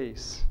and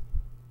space.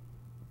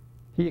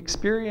 He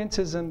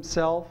experiences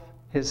himself,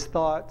 his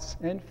thoughts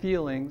and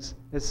feelings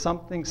as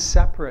something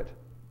separate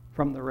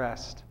from the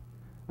rest.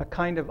 A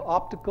kind of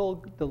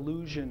optical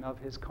delusion of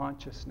his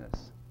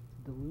consciousness.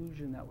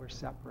 Delusion that we're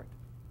separate.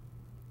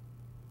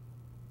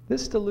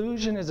 This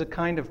delusion is a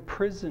kind of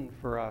prison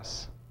for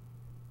us,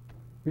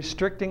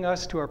 restricting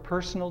us to our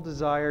personal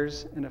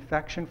desires and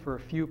affection for a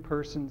few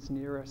persons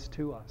nearest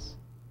to us.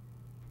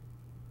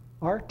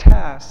 Our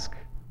task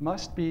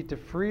must be to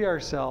free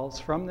ourselves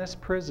from this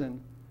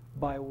prison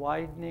by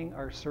widening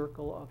our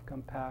circle of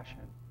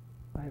compassion.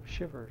 I have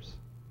shivers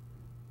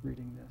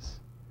reading this.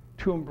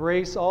 To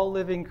embrace all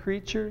living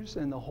creatures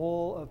and the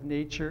whole of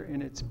nature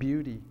in its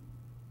beauty.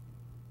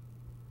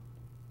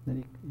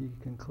 Then he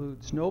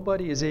concludes,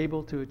 nobody is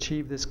able to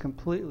achieve this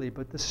completely,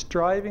 but the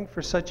striving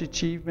for such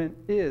achievement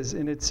is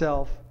in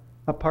itself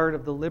a part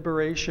of the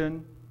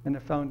liberation and a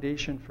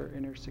foundation for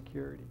inner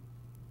security.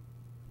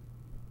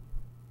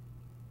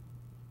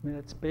 I mean,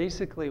 that's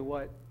basically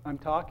what I'm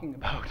talking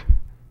about,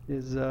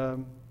 is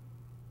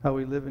how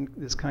we live in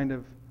this kind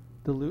of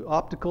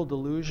optical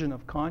delusion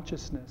of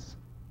consciousness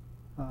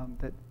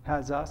that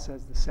has us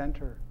as the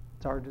center.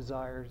 It's our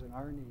desires and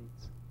our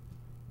needs.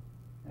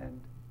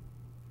 And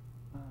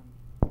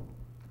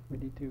we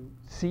need to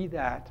see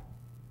that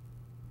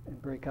and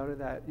break out of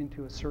that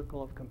into a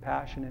circle of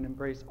compassion and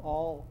embrace the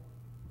world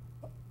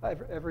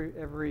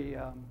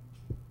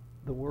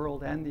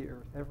and the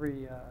earth,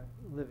 every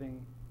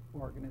living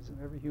organism,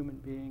 every human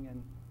being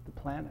and the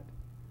planet.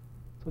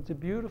 So it's a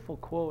beautiful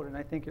quote, and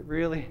I think it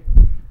really,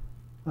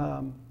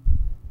 I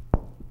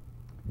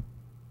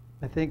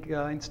think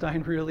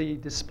Einstein really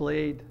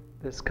displayed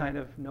this kind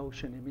of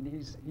notion. I mean,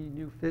 he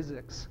knew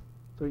physics,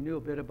 so he knew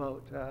a bit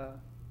about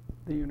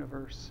the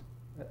universe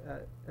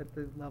at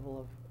the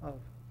level of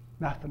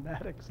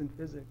mathematics and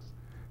physics,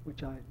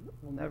 which I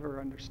will never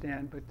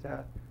understand, but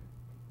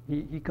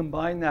he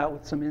combined that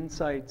with some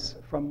insights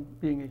from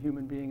being a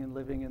human being and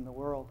living in the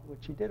world,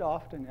 which he did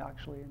often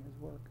actually in his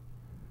work.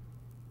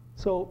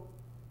 So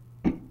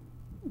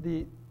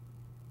the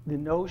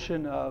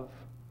notion of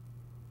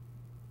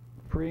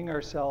freeing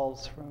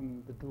ourselves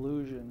from the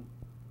delusion,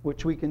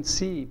 which we can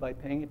see by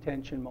paying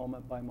attention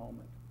moment by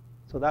moment.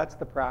 So that's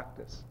the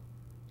practice.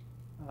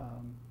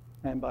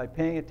 And by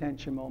paying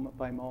attention moment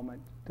by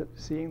moment, to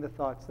seeing the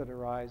thoughts that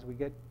arise,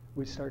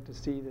 we start to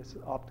see this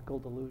optical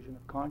delusion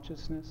of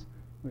consciousness.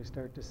 We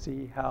start to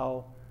see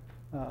how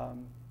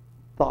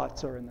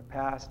thoughts are in the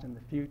past and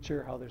the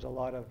future, how there's a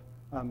lot of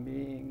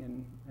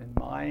meing and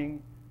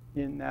mying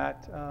in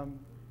that,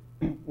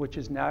 which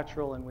is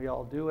natural, and we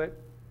all do it.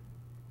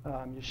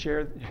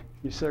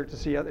 You start to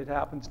see it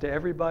happens to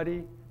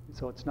everybody,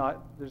 so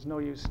there's no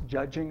use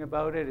judging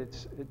about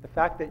it. The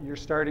fact that you're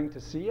starting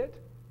to see it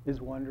is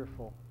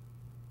wonderful.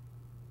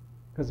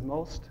 Because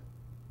most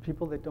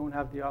people that don't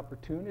have the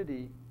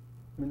opportunity,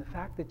 I mean, the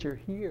fact that you're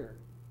here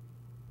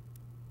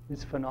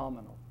is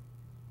phenomenal.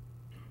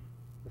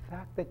 The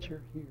fact that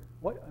you're here.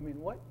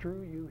 What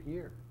drew you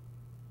here?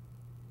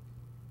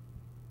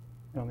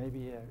 You know,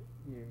 maybe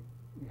you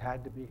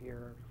had to be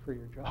here for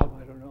your job,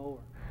 I don't know,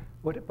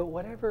 but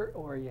whatever,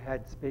 or you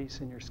had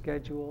space in your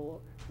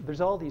schedule.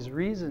 There's all these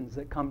reasons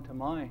that come to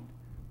mind,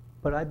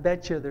 but I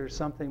bet you there's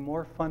something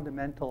more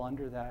fundamental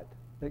under that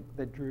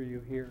drew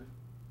you here.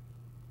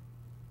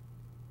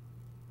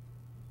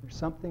 There's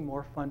something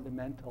more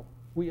fundamental.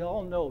 We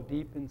all know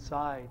deep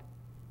inside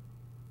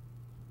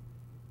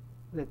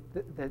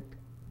that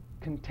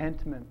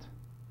contentment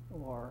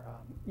or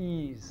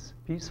ease,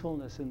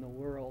 peacefulness in the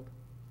world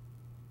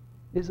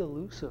is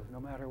elusive no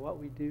matter what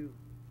we do.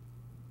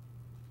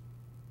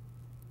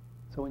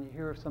 So when you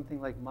hear of something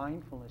like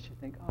mindfulness, you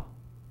think, oh,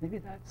 maybe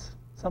that's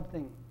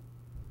something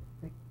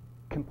that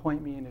can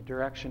point me in a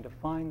direction to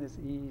find this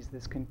ease,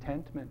 this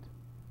contentment,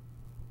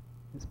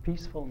 this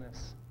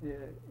peacefulness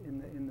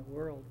in the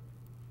world.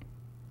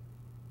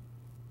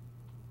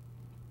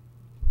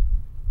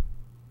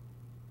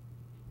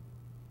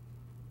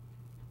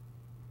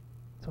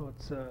 So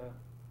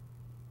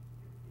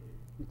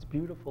it's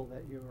beautiful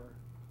that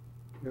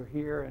you're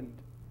here, and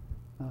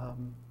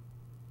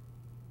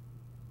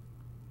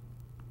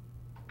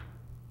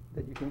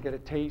that you can get a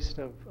taste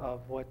of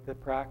what the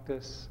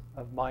practice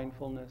of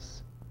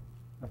mindfulness,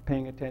 of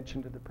paying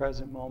attention to the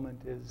present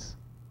moment is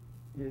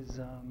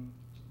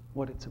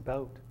what it's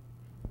about.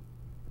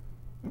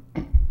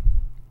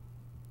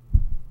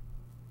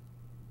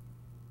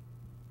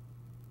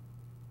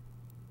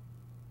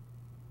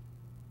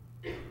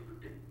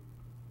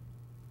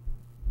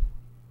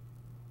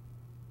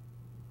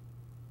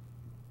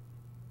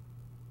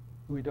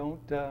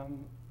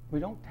 We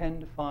don't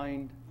tend to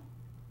find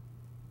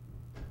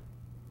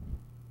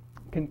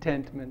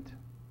contentment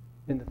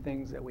in the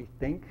things that we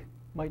think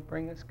might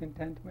bring us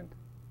contentment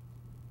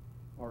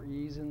or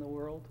ease in the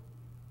world.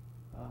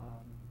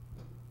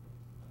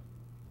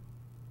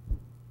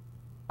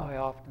 I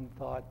often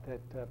thought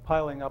that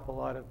piling up a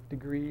lot of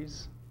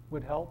degrees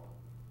would help.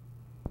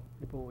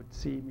 People would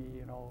see me,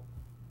 you know,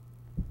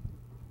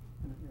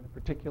 in a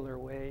particular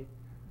way.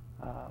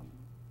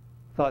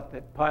 Thought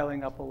that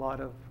piling up a lot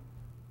of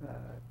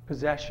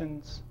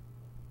possessions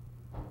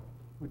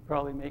would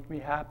probably make me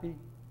happy.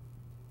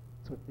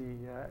 That's what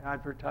the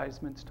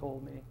advertisements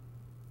told me.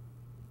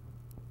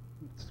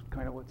 It's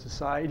kind of what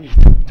society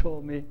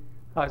told me.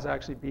 I was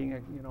actually being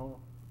a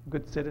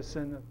good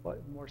citizen. The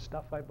more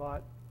stuff I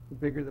bought, the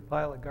bigger the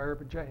pile of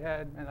garbage I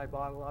had, and I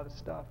bought a lot of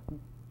stuff.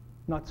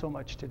 Not so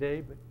much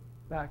today, but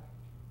back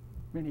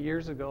many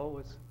years ago, it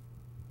was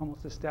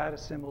almost a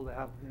status symbol to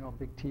have a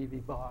big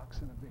TV box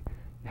and you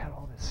had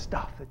all this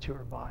stuff that you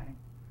were buying.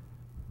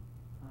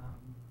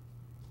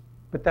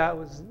 But that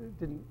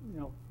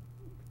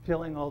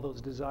filling all those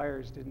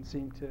desires didn't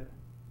seem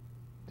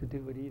to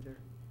do it either.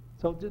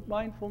 So just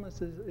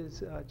mindfulness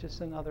is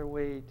just another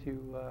way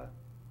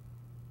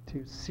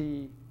to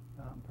see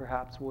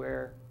perhaps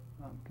where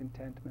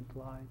contentment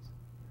lies.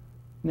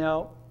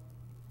 Now,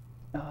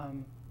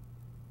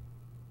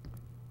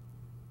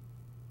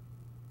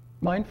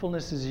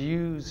 mindfulness is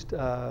used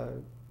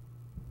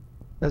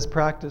as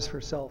practice for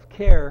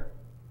self-care.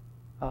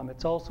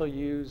 It's also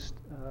used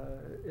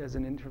as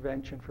an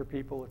intervention for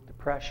people with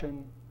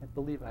depression. I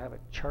believe I have a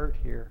chart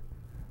here.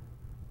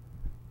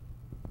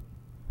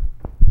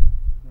 I'm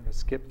going to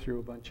skip through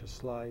a bunch of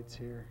slides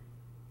here.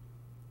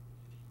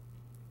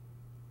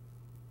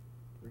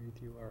 Breathe,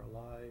 you are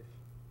alive.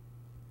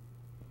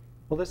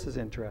 Well, this is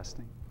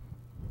interesting.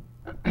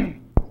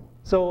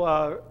 So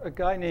a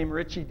guy named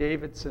Richie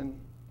Davidson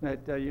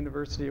at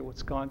University of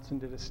Wisconsin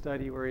did a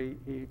study where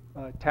he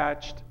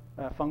attached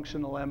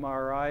functional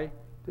MRI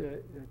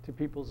to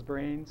people's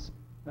brains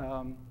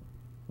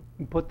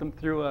and put them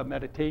through a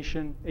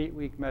meditation,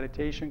 8-week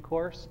meditation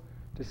course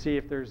to see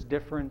if there's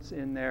difference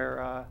in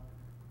their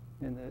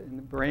in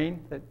the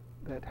brain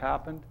that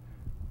happened.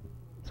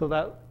 So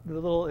that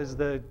little is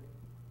the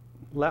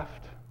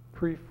left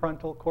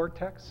prefrontal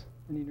cortex.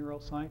 Any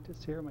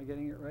neuroscientists here? Am I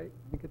getting it right?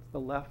 I think it's the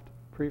left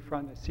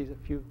prefrontal. I see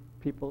a few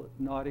people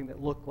nodding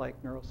that look like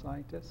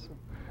neuroscientists. So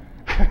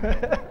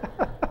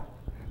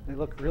they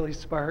look really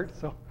smart.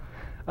 So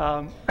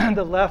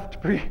the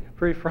left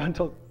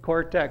prefrontal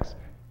cortex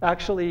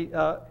actually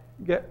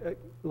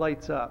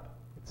lights up.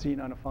 It's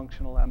seen on a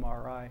functional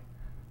MRI.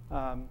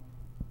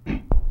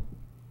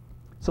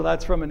 So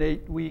that's from an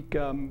 8-week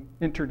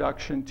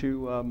introduction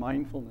to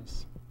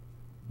mindfulness.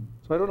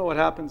 So I don't know what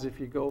happens if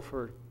you go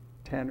for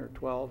 10 or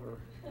 12, or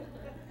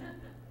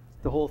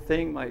the whole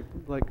thing might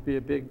be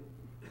a big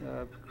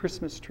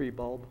Christmas tree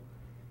bulb.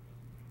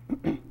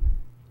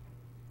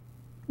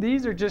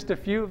 These are just a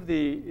few of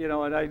the,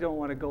 and I don't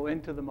want to go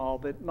into them all,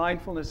 but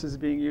mindfulness is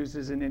being used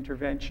as an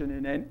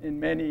intervention in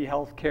many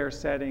healthcare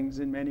settings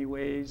in many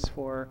ways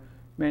for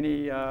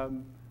many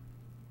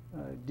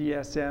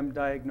DSM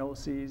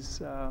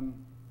diagnoses.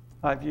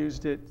 I've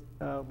used it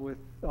with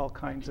all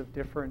kinds of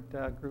different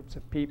groups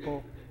of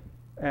people.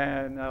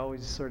 and I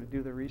always sort of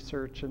do the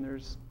research, and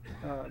there's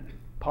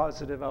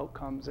positive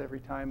outcomes every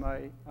time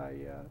I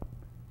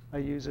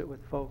use it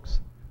with folks.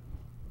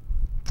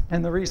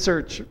 And the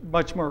research,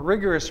 much more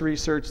rigorous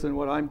research than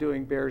what I'm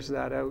doing, bears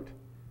that out.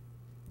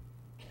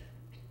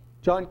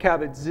 John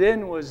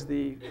Kabat-Zinn was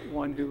the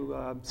one who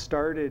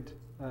started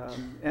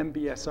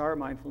MBSR,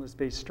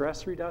 mindfulness-based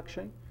stress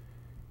reduction,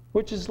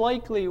 which is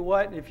likely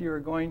what, if you were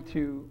going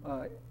to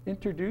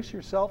introduce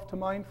yourself to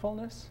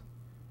mindfulness,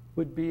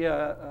 would be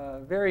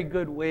a very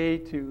good way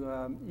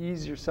to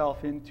ease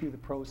yourself into the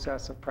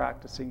process of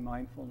practicing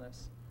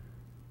mindfulness.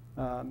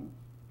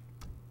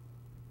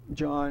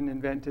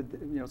 John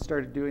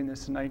started doing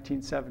this in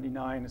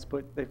 1979.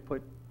 They've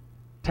put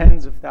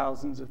tens of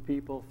thousands of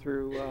people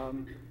through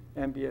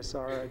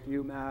MBSR at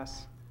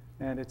UMass,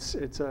 and it's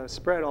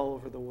spread all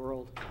over the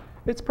world.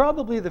 It's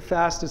probably the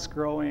fastest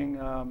growing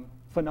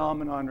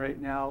phenomenon right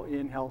now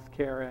in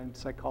healthcare and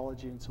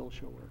psychology and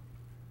social work.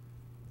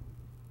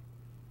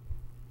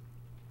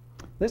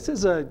 This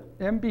is a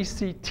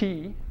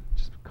MBCT,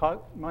 just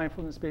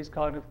mindfulness-based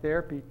cognitive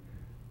therapy.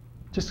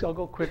 I'll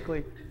go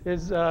quickly.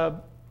 Is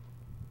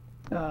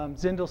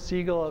Zindel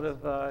Siegel out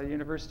of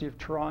University of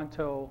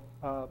Toronto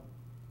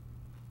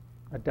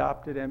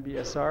adopted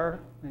MBSR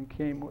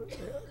and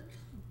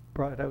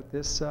brought out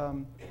this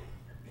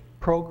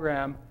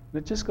program.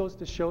 And it just goes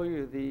to show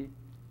you the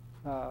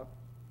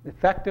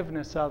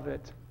effectiveness of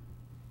it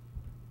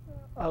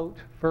out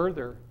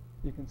further.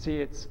 You can see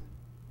it's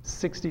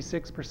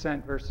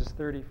 66% versus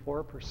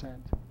 34%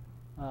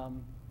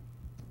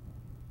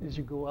 as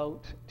you go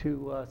out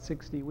to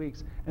 60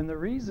 weeks. And the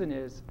reason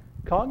is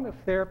cognitive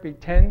therapy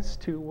tends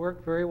to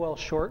work very well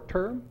short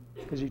term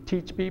because you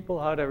teach people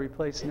how to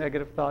replace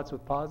negative thoughts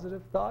with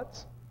positive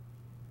thoughts.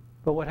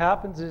 But what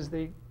happens is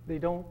they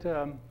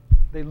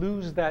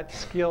lose that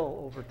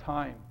skill over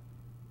time.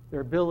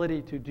 Their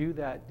ability to do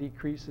that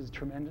decreases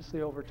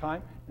tremendously over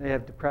time, and they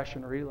have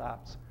depression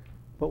relapse.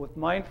 But with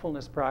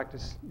mindfulness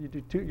practice, you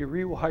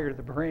rewire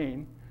the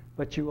brain,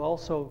 but you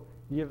also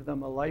give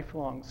them a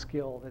lifelong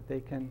skill that they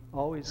can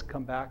always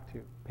come back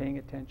to, paying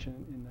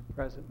attention in the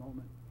present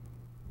moment.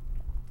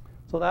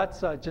 So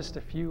that's just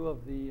a few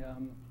of the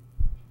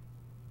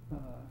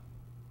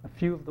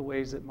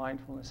ways that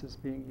mindfulness is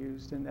being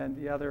used. And then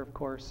the other, of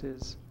course,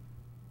 is,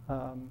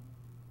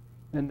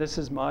 and this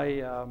is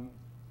my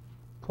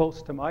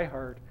close to my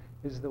heart,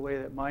 is the way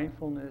that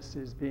mindfulness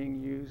is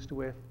being used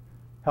with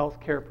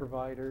healthcare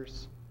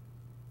providers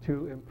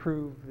to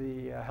improve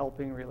the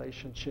helping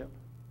relationship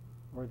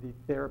or the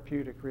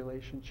therapeutic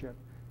relationship.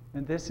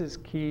 And this is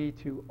key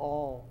to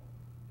all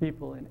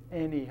people in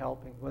any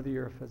helping, whether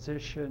you're a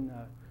physician,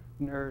 a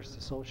nurse,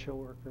 a social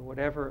worker,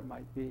 whatever it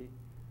might be,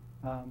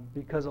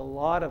 because a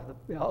lot of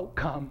the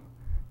outcome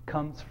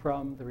comes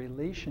from the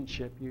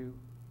relationship you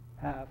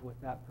have with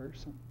that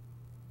person,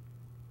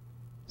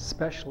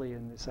 especially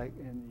in the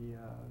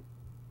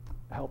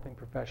helping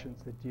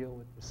professions that deal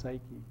with the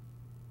psyche.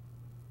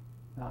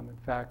 In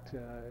fact,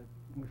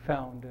 we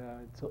found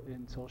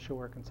in social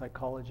work and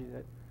psychology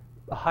that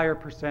a higher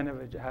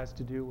percentage has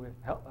to do with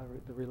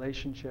the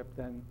relationship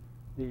than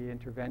the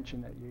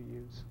intervention that you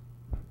use,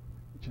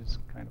 which is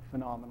kind of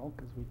phenomenal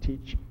because we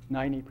teach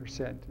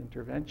 90%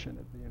 intervention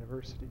at the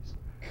universities.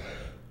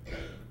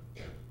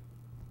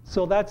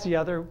 So that's the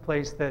other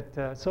place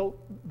that, so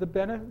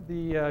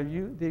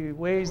the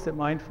ways that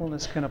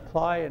mindfulness can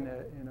apply in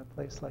a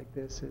place like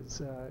this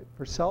is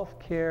for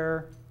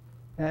self-care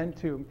and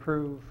to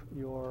improve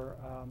your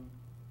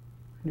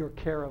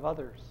care of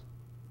others.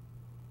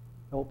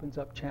 It opens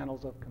up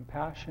channels of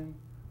compassion,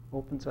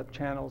 opens up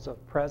channels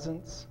of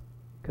presence,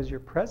 because you're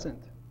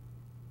present.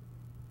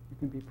 You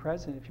can be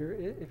present.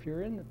 If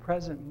you're in the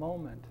present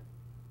moment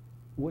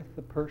with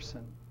the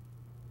person,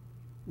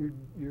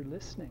 you're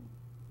listening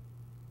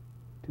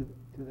to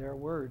their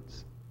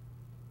words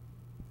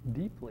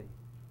deeply.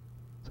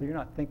 So you're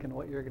not thinking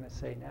what you're going to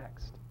say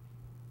next.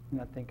 You're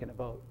not thinking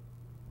about,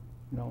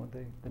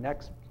 the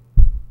next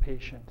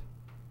patient.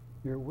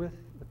 You're with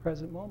the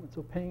present moment.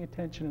 So paying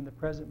attention in the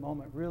present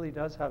moment really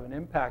does have an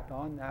impact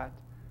on that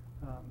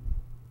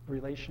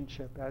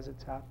relationship as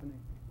it's happening.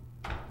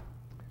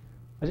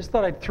 I just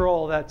thought I'd throw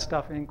all that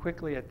stuff in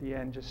quickly at the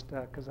end, just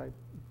because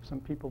some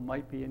people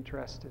might be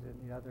interested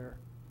in the other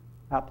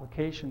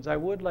applications. I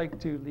would like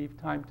to leave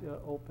time to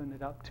open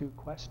it up to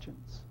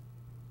questions.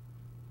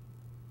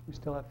 We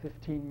still have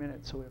 15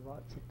 minutes, so we have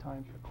lots of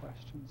time for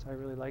questions. I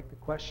really like the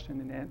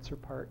question and answer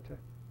part to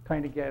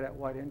kind of get at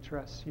what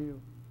interests you.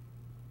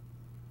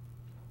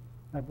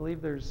 I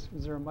believe is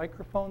there a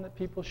microphone that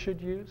people should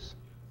use?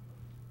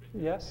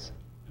 Yes?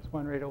 There's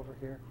one right over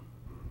here.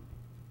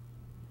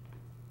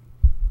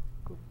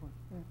 Go for it.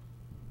 Yeah.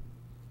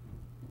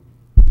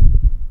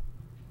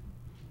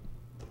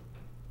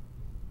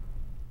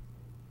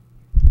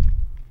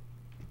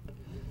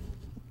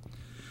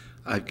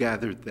 I've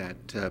gathered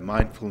that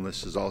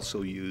mindfulness is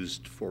also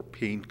used for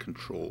pain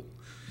control.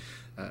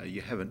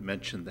 You haven't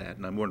mentioned that,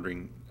 and I'm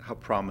wondering how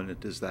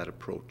prominent is that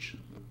approach?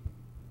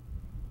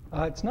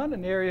 It's not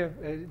an area,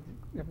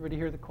 everybody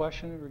hear the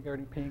question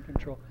regarding pain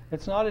control?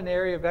 It's not an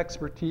area of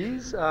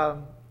expertise, but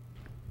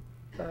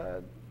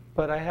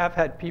I have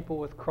had people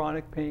with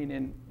chronic pain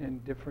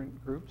in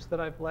different groups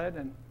that I've led,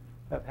 and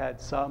have had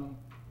some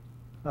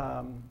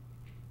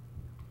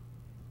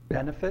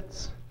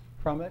benefits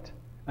from it.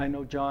 I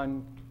know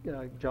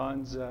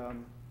John's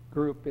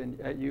group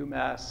at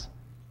UMass,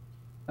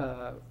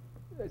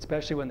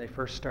 especially when they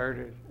first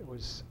started, it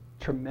was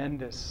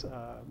tremendous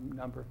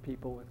number of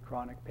people with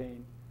chronic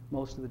pain.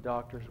 Most of the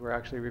doctors were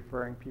actually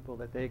referring people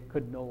that they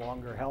could no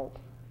longer help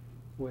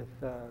with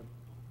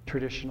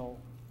traditional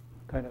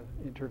kind of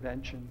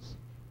interventions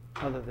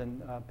other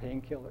than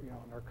painkiller,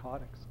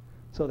 narcotics.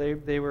 So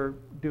they were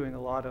doing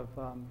a lot of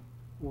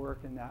work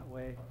in that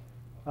way.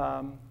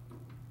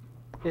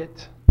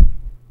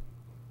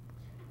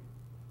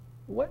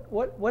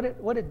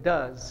 What it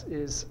does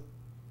is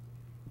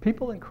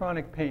people in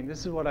chronic pain,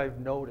 this is what I've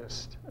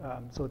noticed,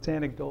 so it's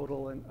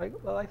anecdotal, and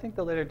I think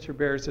the literature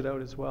bears it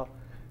out as well.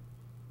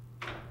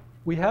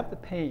 We have the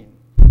pain,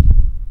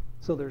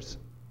 so there's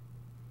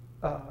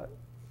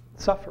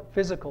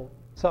physical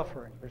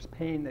suffering. There's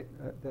pain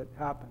that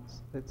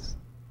happens, that's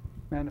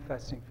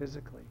manifesting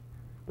physically.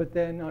 But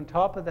then on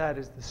top of that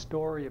is the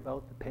story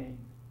about the pain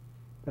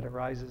that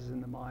arises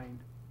in the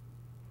mind.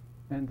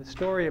 And the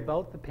story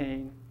about the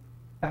pain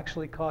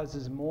actually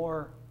causes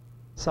more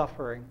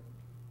suffering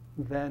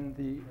than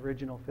the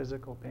original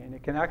physical pain.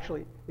 It can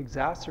actually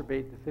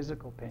exacerbate the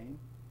physical pain.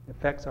 It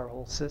affects our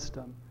whole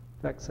system,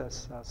 affects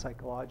us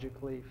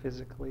psychologically,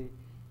 physically,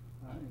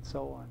 and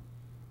so on.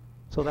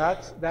 So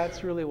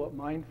that's really what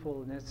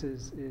mindfulness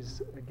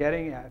is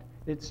getting at.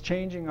 It's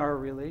changing our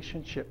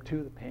relationship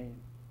to the pain.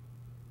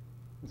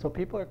 And so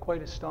people are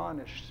quite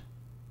astonished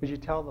because you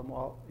tell them,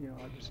 well,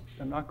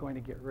 I'm not going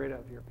to get rid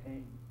of your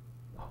pain.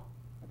 Oh,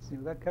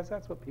 because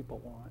that's what people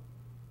want.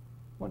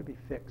 They want to be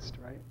fixed,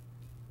 right?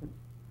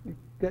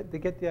 They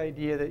get the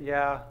idea that,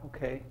 yeah,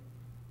 okay.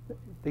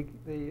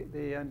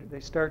 They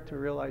start to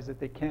realize that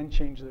they can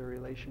change their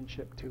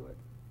relationship to it.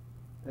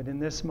 That in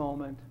this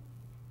moment,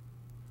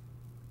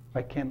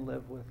 I can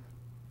live with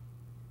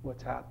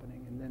what's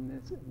happening, and then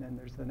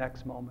there's the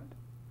next moment.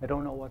 I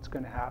don't know what's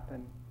going to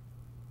happen,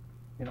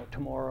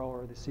 tomorrow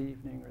or this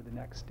evening or the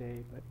next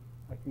day, but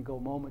I can go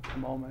moment to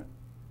moment,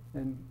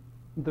 and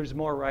there's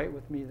more right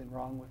with me than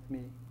wrong with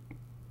me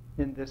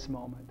in this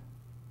moment.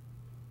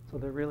 So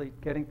they're really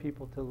getting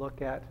people to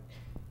look at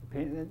the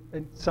pain,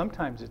 and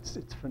sometimes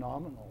it's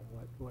phenomenal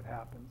what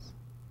happens,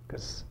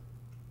 because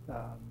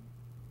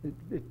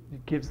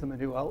it gives them a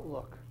new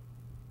outlook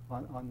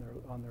on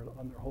their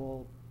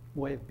whole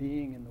way of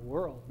being in the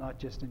world, not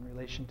just in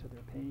relation to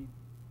their pain.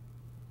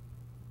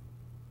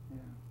 Yeah.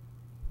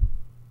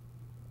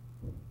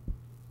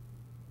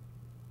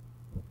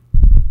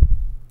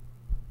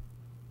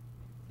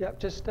 Yeah,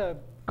 just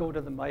go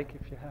to the mic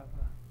if you have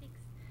a...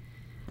 Thanks.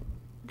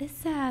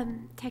 This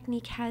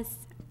technique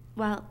has,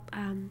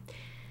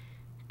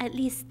 at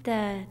least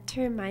the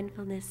term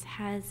mindfulness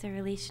has a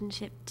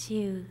relationship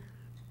to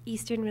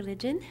Eastern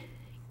religion,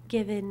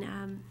 given,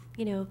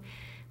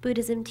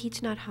 Buddhism,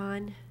 Thich Nhat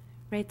Hanh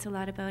writes a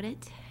lot about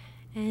it.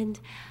 And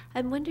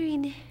I'm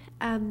wondering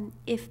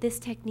if this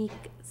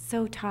technique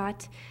so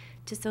taught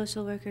to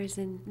social workers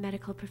and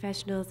medical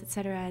professionals, et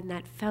cetera, and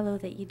that fellow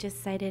that you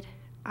just cited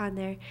on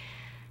there,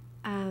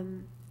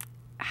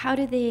 how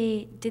did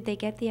they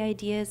get the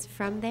ideas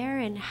from there,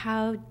 and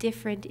how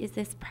different is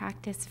this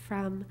practice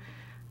from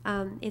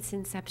its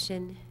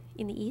inception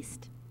in the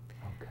East?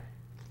 Okay,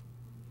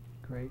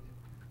 great.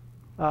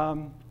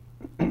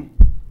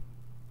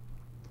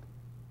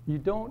 You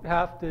don't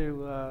have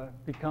to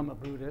become a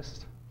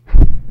Buddhist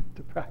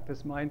to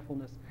practice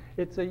mindfulness.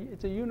 It's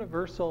a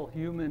universal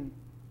human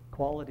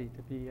quality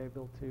to be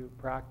able to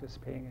practice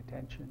paying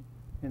attention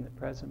in the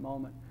present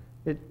moment.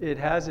 It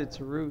has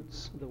its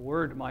roots. The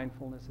word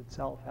mindfulness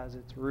itself has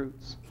its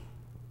roots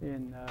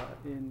in a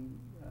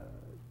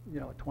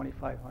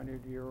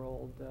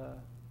 2,500-year-old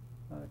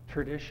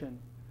tradition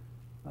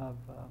of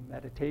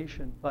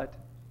meditation. But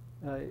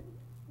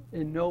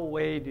in no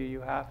way do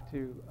you have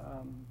to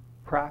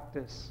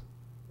practice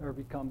or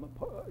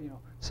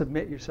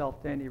submit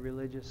yourself to any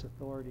religious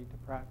authority to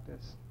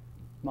practice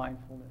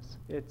mindfulness.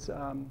 It's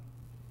a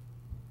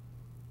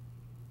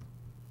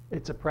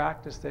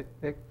practice that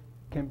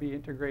can be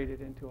integrated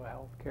into a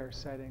healthcare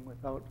setting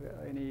without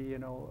any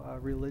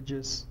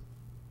religious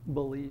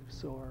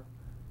beliefs or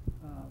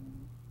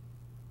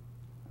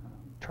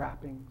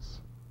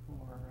trappings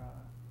or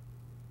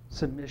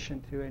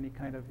submission to any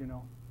kind of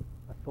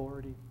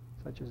authority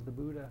such as the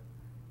Buddha.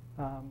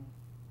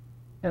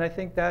 And I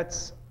think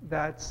that's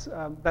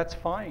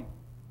fine.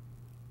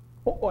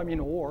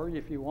 Or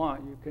if you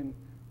want,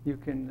 you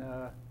can.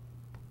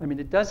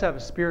 It does have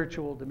a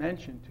spiritual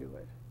dimension to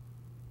it.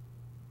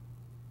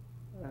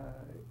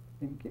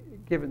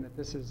 Given that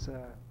this is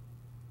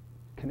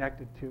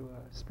connected to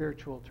a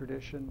spiritual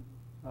tradition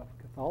of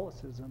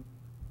Catholicism,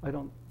 I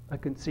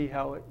can see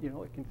how it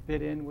can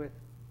fit in with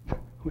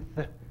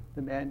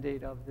the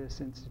mandate of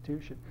this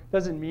institution.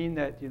 Doesn't mean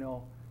that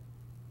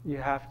you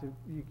have to,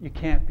 you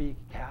can't be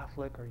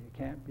Catholic or you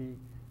can't be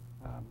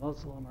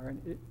Muslim, or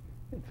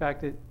in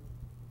fact, it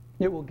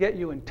will get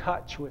you in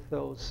touch with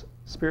those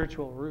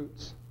spiritual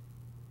roots,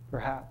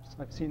 perhaps.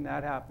 I've seen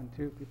that happen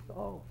too. People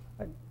go, oh,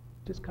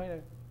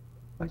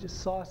 I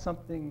just saw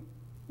something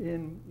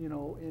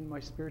in my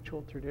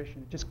spiritual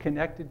tradition. It just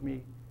connected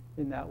me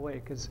in that way,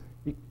 because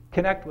you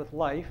connect with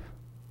life,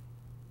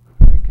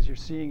 because you're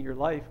seeing your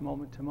life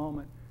moment to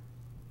moment.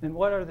 And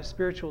what are the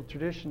spiritual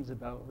traditions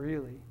about,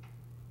 really?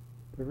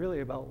 They're really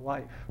about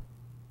life.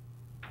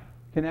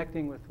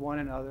 Connecting with one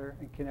another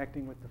and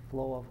connecting with the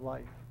flow of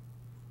life.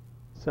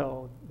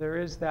 So there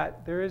is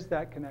that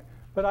connect.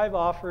 But I've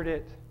offered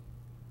it,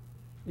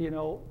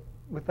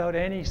 without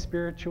any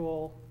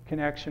spiritual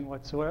connection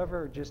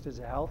whatsoever, just as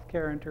a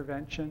healthcare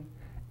intervention.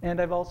 And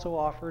I've also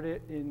offered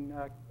it in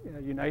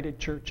United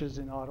Churches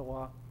in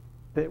Ottawa,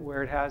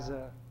 where it has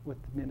with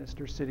the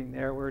minister sitting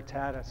there, where it's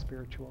had a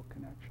spiritual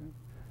connection.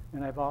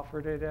 And I've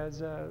offered it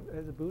as a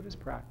Buddhist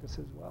practice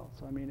as well.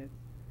 So I mean,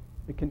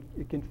 it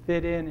can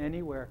fit in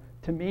anywhere.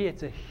 To me,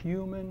 it's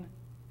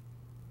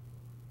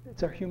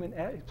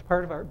it's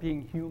part of our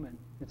being human.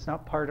 It's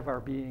not part of our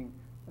being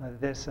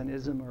this an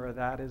ism or a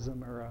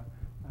that-ism or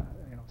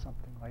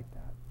something like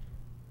that.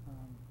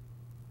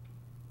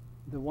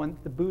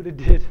 The Buddha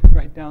did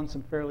write down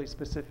some fairly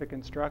specific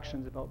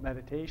instructions about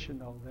meditation,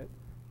 though, that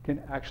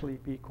can actually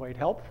be quite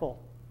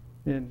helpful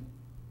in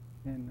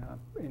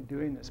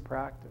doing this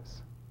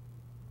practice.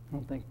 I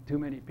don't think too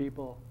many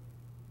people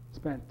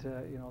spent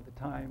the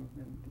time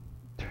in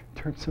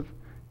terms of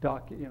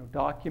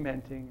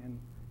documenting, and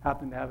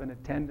happened to have an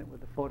attendant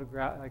with a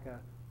photograph, like a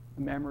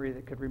memory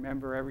that could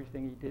remember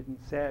everything he did and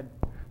said,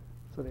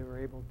 so they were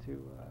able to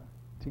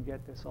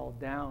get this all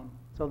down.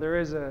 So there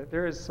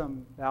is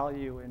some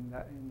value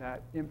in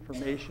that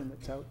information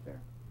that's out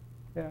there.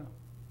 Yeah.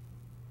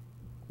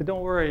 But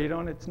don't worry,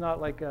 it's not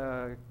like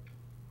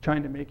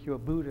trying to make you a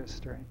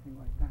Buddhist or anything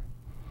like that.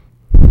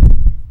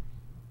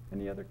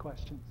 Any other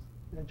questions?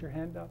 You had your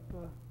hand up?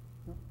 No?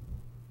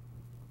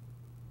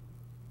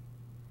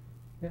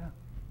 Yeah.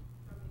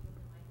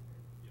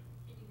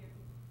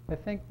 I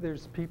think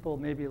there's people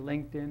maybe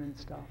LinkedIn and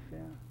stuff, yeah.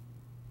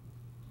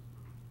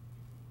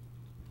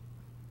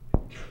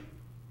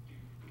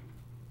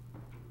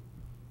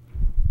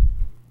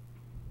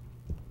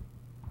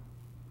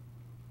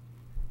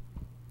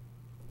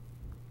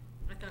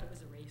 I thought it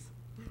was a race.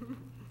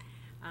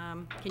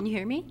 Can you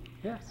hear me?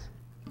 Yes.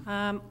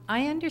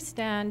 I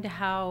understand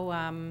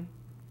how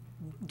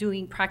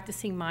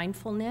practicing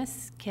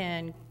mindfulness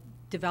can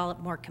develop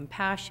more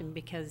compassion,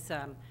 because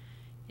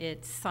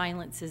it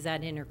silences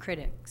that inner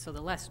critic. So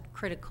the less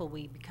critical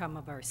we become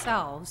of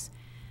ourselves,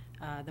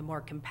 the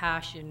more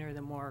compassion or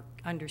the more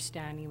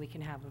understanding we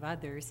can have of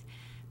others.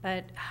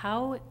 But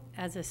how,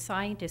 as a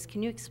scientist,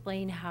 can you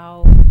explain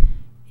how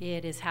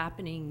it is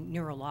happening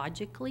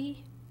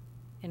neurologically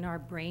in our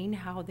brain,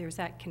 how there's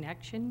that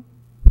connection?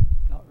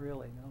 Not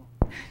really, no.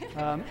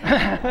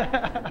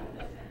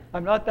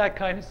 I'm not that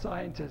kind of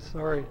scientist,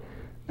 sorry.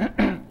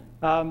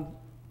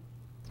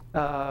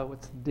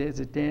 Is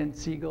it Dan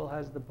Siegel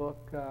has the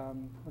book?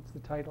 What's the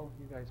title?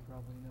 You guys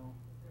probably know.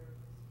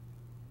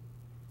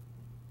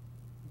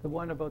 The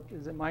one about,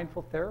 is it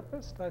Mindful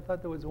Therapist? I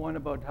thought there was one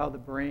about how the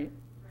brain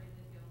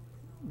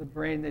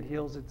that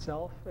heals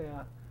itself.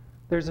 Yeah.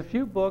 There's a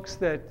few books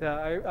that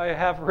I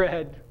have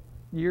read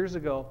years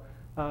ago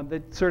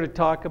that sort of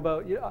talk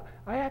about,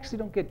 I actually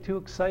don't get too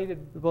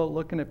excited about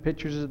looking at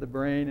pictures of the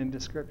brain and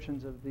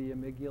descriptions of the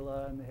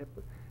amygdala and the hip.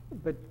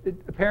 But it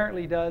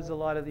apparently does a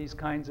lot of these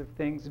kinds of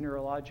things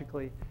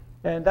neurologically.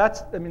 And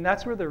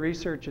that's where the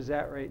research is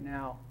at right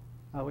now.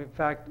 In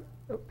fact,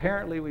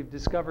 apparently we've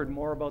discovered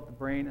more about the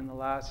brain in the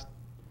last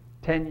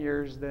 10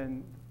 years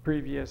than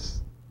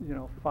previous,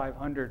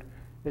 500.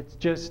 It's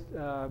just,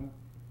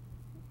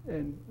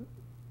 and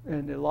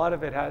a lot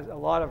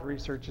of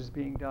research is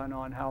being done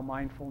on how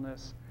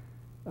mindfulness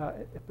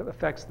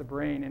affects the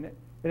brain. And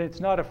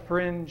it's not a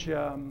fringe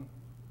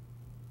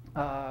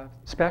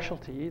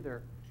specialty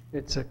either.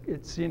 It's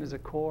seen as a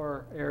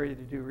core area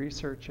to do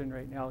research in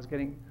right now. It's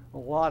getting a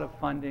lot of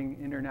funding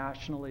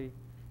internationally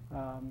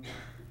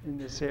in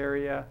this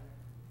area.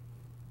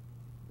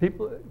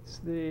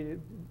 The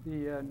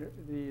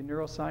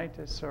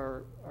neuroscientists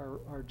are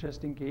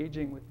just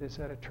engaging with this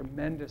at a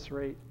tremendous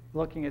rate,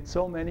 looking at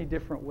so many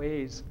different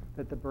ways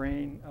that the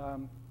brain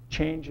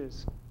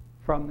changes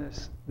from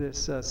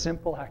this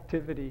simple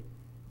activity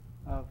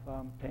of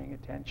paying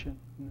attention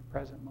in the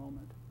present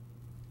moment.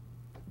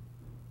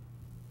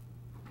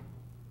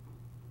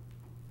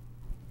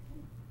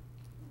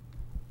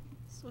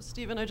 So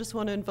Stephen, I just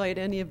want to invite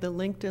any of the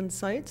LinkedIn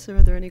sites.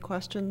 Are there any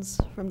questions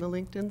from the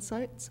LinkedIn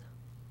sites?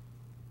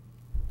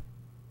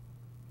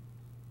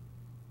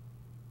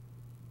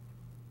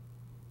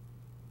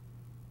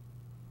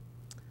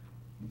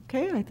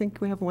 Okay, I think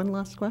we have one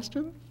last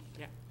question.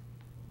 Yeah.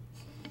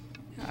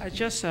 I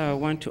just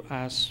want to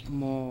ask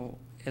more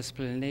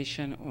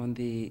explanation on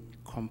the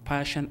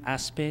compassion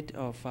aspect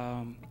of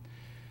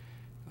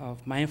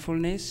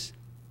mindfulness,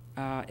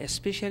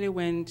 especially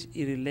when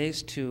it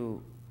relates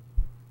to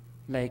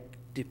like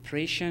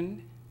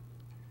depression.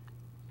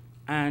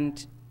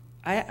 And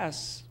I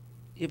ask,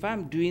 if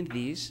I'm doing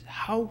this,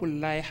 how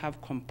will I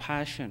have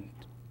compassion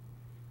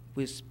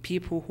with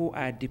people who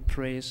are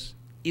depressed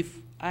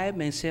if I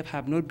myself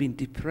have not been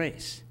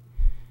depressed?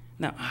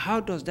 Now, how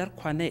does that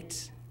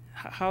connect?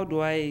 How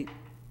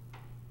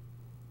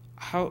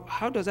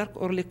does that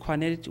only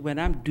connect when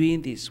I'm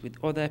doing this with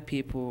other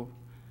people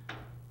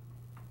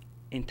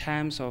in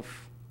terms of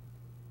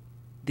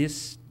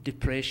this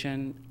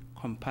depression,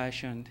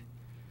 compassion?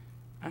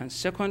 And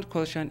second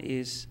question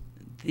is,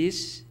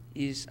 this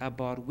is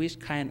about which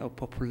kind of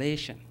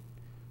population?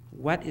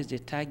 What is the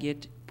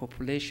target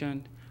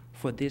population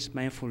for this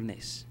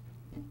mindfulness?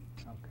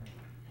 Okay.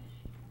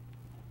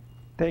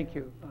 Thank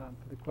you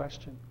for the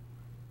question.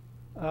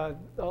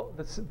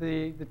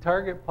 The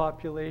target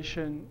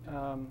population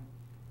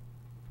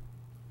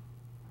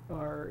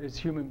is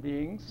human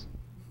beings,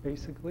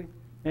 basically.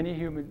 Any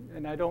human,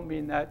 and I don't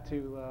mean that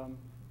to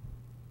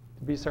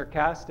be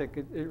sarcastic.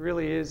 It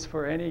really is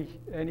for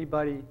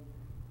anybody.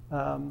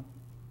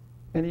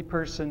 Any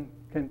person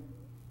can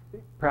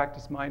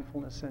practice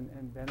mindfulness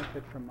and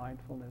benefit from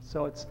mindfulness.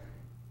 So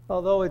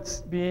although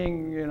it's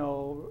being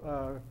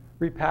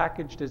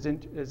repackaged as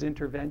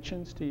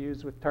interventions to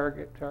use with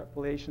target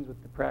populations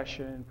with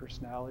depression,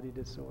 personality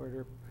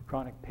disorder,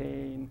 chronic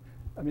pain.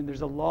 I mean,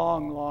 there's a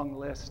long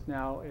list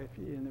now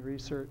in the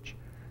research.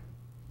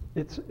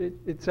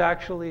 It's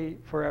actually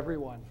for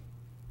everyone.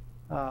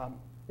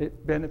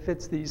 It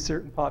benefits these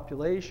certain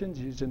populations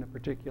used in a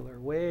particular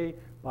way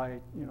by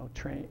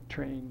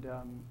trained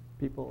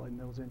people in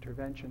those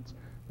interventions.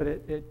 But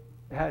it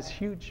has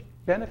huge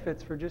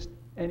benefits for just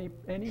any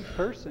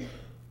person,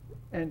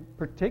 and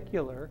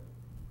particular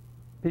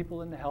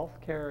people in the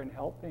healthcare and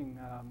helping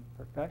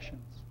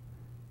professions.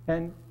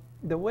 And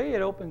the way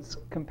it opens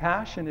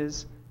compassion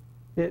is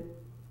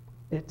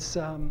it's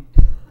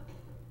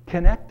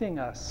connecting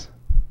us.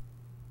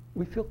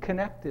 We feel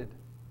connected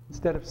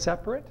instead of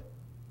separate.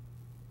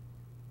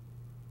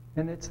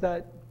 And it's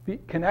that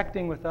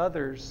connecting with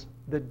others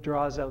that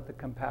draws out the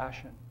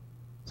compassion.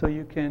 So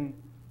you can,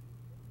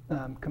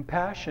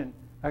 compassion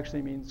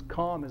actually means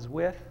calm is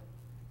with,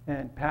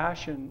 and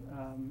passion,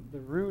 the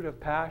root of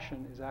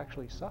passion is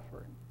actually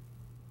suffering.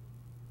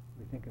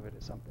 We think of it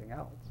as something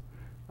else.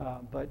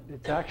 But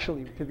it's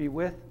actually to be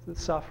with the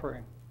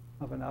suffering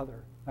of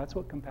another. That's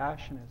what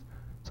compassion is.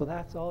 So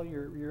that's all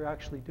you're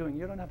actually doing.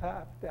 You don't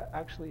have to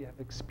actually have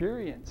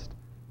experienced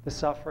the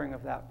suffering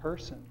of that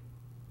person.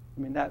 I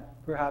mean,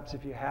 that perhaps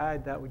if you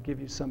had, that would give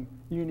you some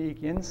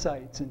unique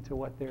insights into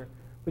what they're,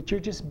 but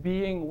you're just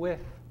being with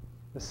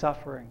the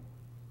suffering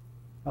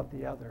of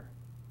the other.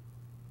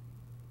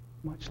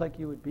 Much like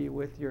you would be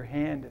with your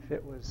hand if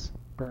it was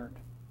burnt,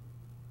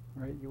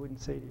 right? You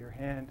wouldn't say to your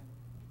hand,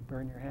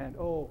 burn your hand,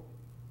 oh,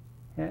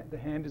 the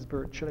hand is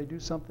burnt. Should I do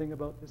something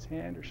about this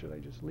hand or should I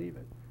just leave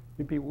it?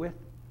 You'd be with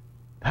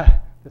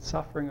the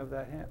suffering of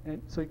that hand.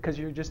 And so, because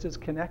you're just as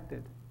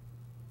connected.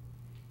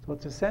 So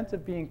it's a sense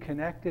of being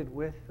connected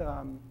with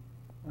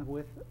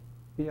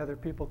the other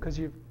people, because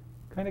you've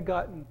kind of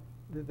gotten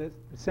the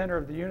center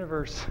of the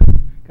universe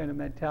kind of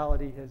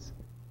mentality has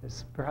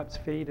perhaps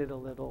faded a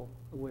little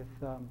with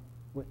the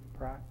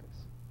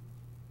practice.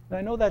 And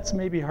I know that's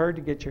maybe hard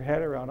to get your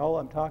head around. All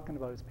I'm talking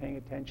about is paying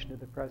attention to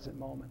the present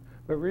moment.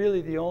 But really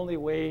the only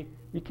way,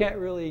 you can't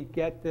really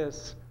get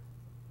this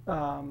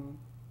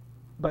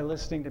by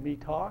listening to me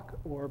talk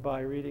or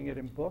by reading it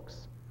in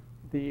books.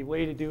 The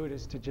way to do it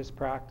is to just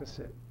practice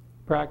it.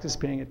 Practice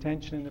paying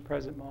attention in the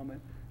present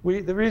moment.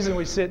 The reason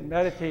we sit and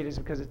meditate is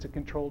because it's a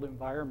controlled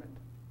environment.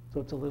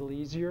 So it's a little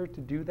easier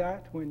to do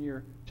that when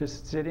you're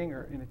just sitting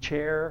or in a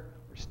chair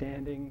or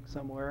standing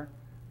somewhere.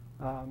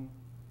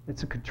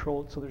 It's a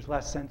controlled, so there's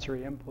less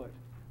sensory input.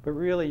 But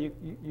really,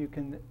 you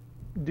can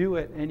do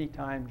it any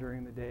time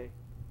during the day.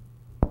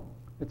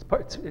 It's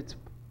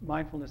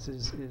mindfulness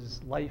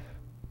is life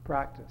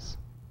practice.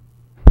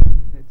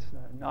 It's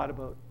not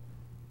about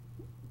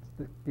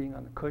being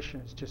on the cushion.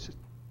 It's just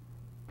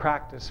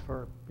practice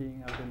for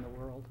being out in the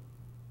world.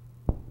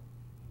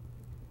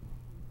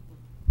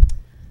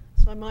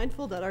 So I'm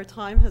mindful that our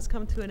time has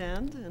come to an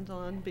end, and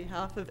on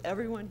behalf of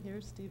everyone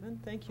here, Stephen,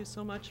 thank you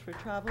so much for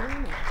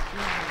traveling.